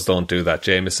Heroes Don't Do That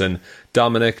Jameson,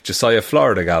 Dominic, Josiah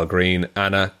Florida Gal Green,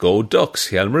 Anna Go Ducks,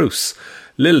 Hjelm Roos,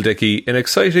 Lil Dicky. In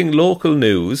exciting local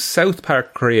news, South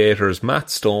Park creators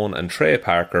Matt Stone and Trey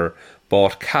Parker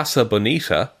bought Casa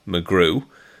Bonita, McGrew.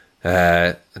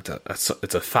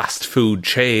 It's a fast food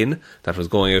chain that was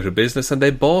going out of business, and they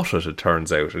bought it, it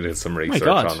turns out. I did some research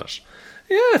on it.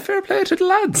 Yeah, fair play to the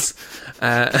lads.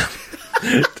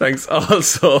 Thanks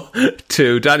also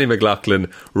to Danny McLaughlin,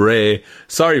 Ray,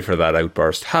 sorry for that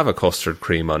outburst, have a custard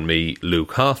cream on me,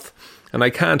 Luke Hoth, and I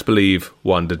can't believe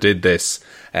Wanda did this.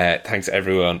 Thanks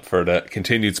everyone for the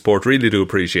continued support, really do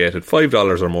appreciate it.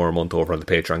 $5 or more a month over on the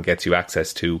Patreon gets you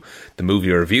access to the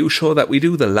movie review show that we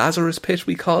do, the Lazarus Pit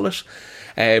we call it.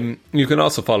 You can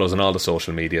also follow us on all the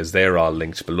social medias, they're all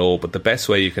linked below, but the best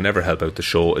way you can ever help out the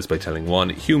show is by telling one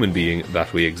human being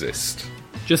that we exist.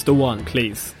 Just the one,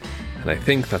 please. And I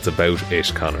think that's about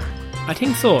it, Connor. I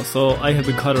think so. So I have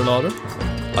been Connor Lawler.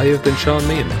 I have been Sean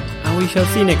Meehan. And we shall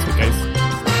see you next week, guys.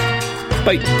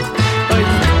 Bye. Bye.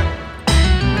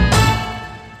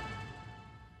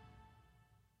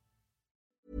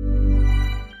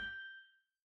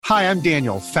 Hi, I'm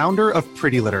Daniel, founder of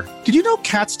Pretty Litter. Did you know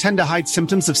cats tend to hide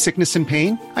symptoms of sickness and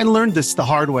pain? I learned this the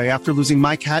hard way after losing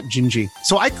my cat, Gingy.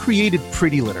 So I created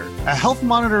Pretty Litter, a health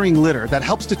monitoring litter that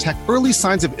helps detect early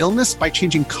signs of illness by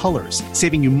changing colors,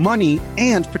 saving you money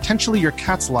and potentially your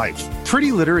cat's life.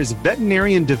 Pretty Litter is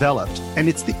veterinarian developed, and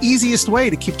it's the easiest way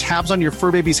to keep tabs on your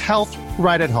fur baby's health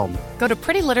right at home. Go to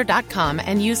prettylitter.com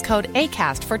and use code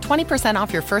ACAST for 20%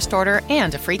 off your first order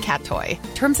and a free cat toy.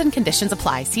 Terms and conditions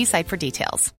apply. See site for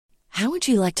details. How would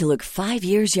you like to look 5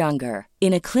 years younger?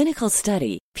 In a clinical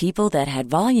study, people that had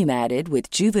volume added with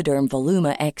Juvederm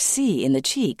Voluma XC in the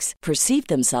cheeks perceived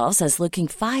themselves as looking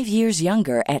 5 years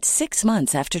younger at 6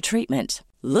 months after treatment.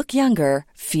 Look younger,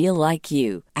 feel like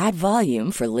you. Add volume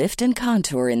for lift and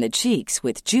contour in the cheeks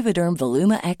with Juvederm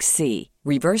Voluma XC.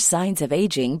 Reverse signs of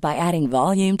aging by adding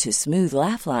volume to smooth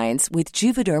laugh lines with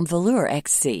Juvederm Volure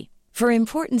XC. For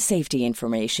important safety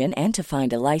information and to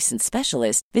find a licensed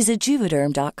specialist, visit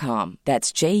Juvederm.com.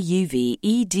 That's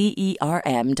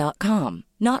JUVEDERM.com.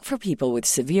 Not for people with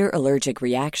severe allergic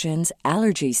reactions,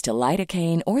 allergies to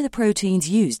lidocaine, or the proteins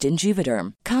used in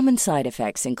Juvederm. Common side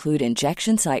effects include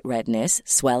injection site redness,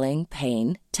 swelling,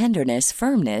 pain, tenderness,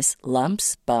 firmness,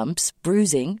 lumps, bumps,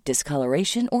 bruising,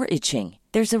 discoloration, or itching.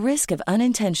 There's a risk of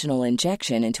unintentional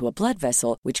injection into a blood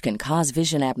vessel, which can cause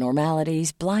vision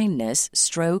abnormalities, blindness,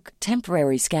 stroke,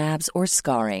 temporary scabs, or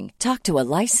scarring. Talk to a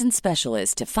licensed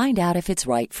specialist to find out if it's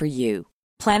right for you.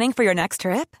 Planning for your next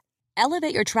trip?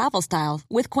 Elevate your travel style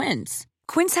with Quince.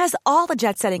 Quince has all the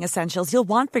jet-setting essentials you'll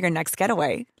want for your next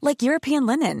getaway, like European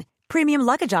linen, premium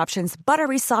luggage options,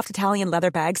 buttery soft Italian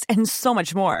leather bags, and so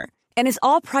much more. And is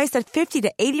all priced at 50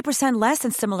 to 80% less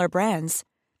than similar brands.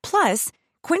 Plus,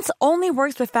 Quince only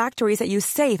works with factories that use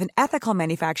safe and ethical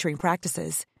manufacturing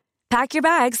practices. Pack your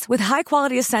bags with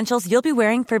high-quality essentials you'll be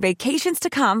wearing for vacations to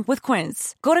come with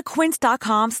Quince. Go to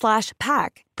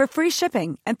quince.com/pack for free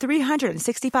shipping and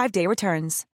 365-day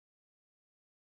returns.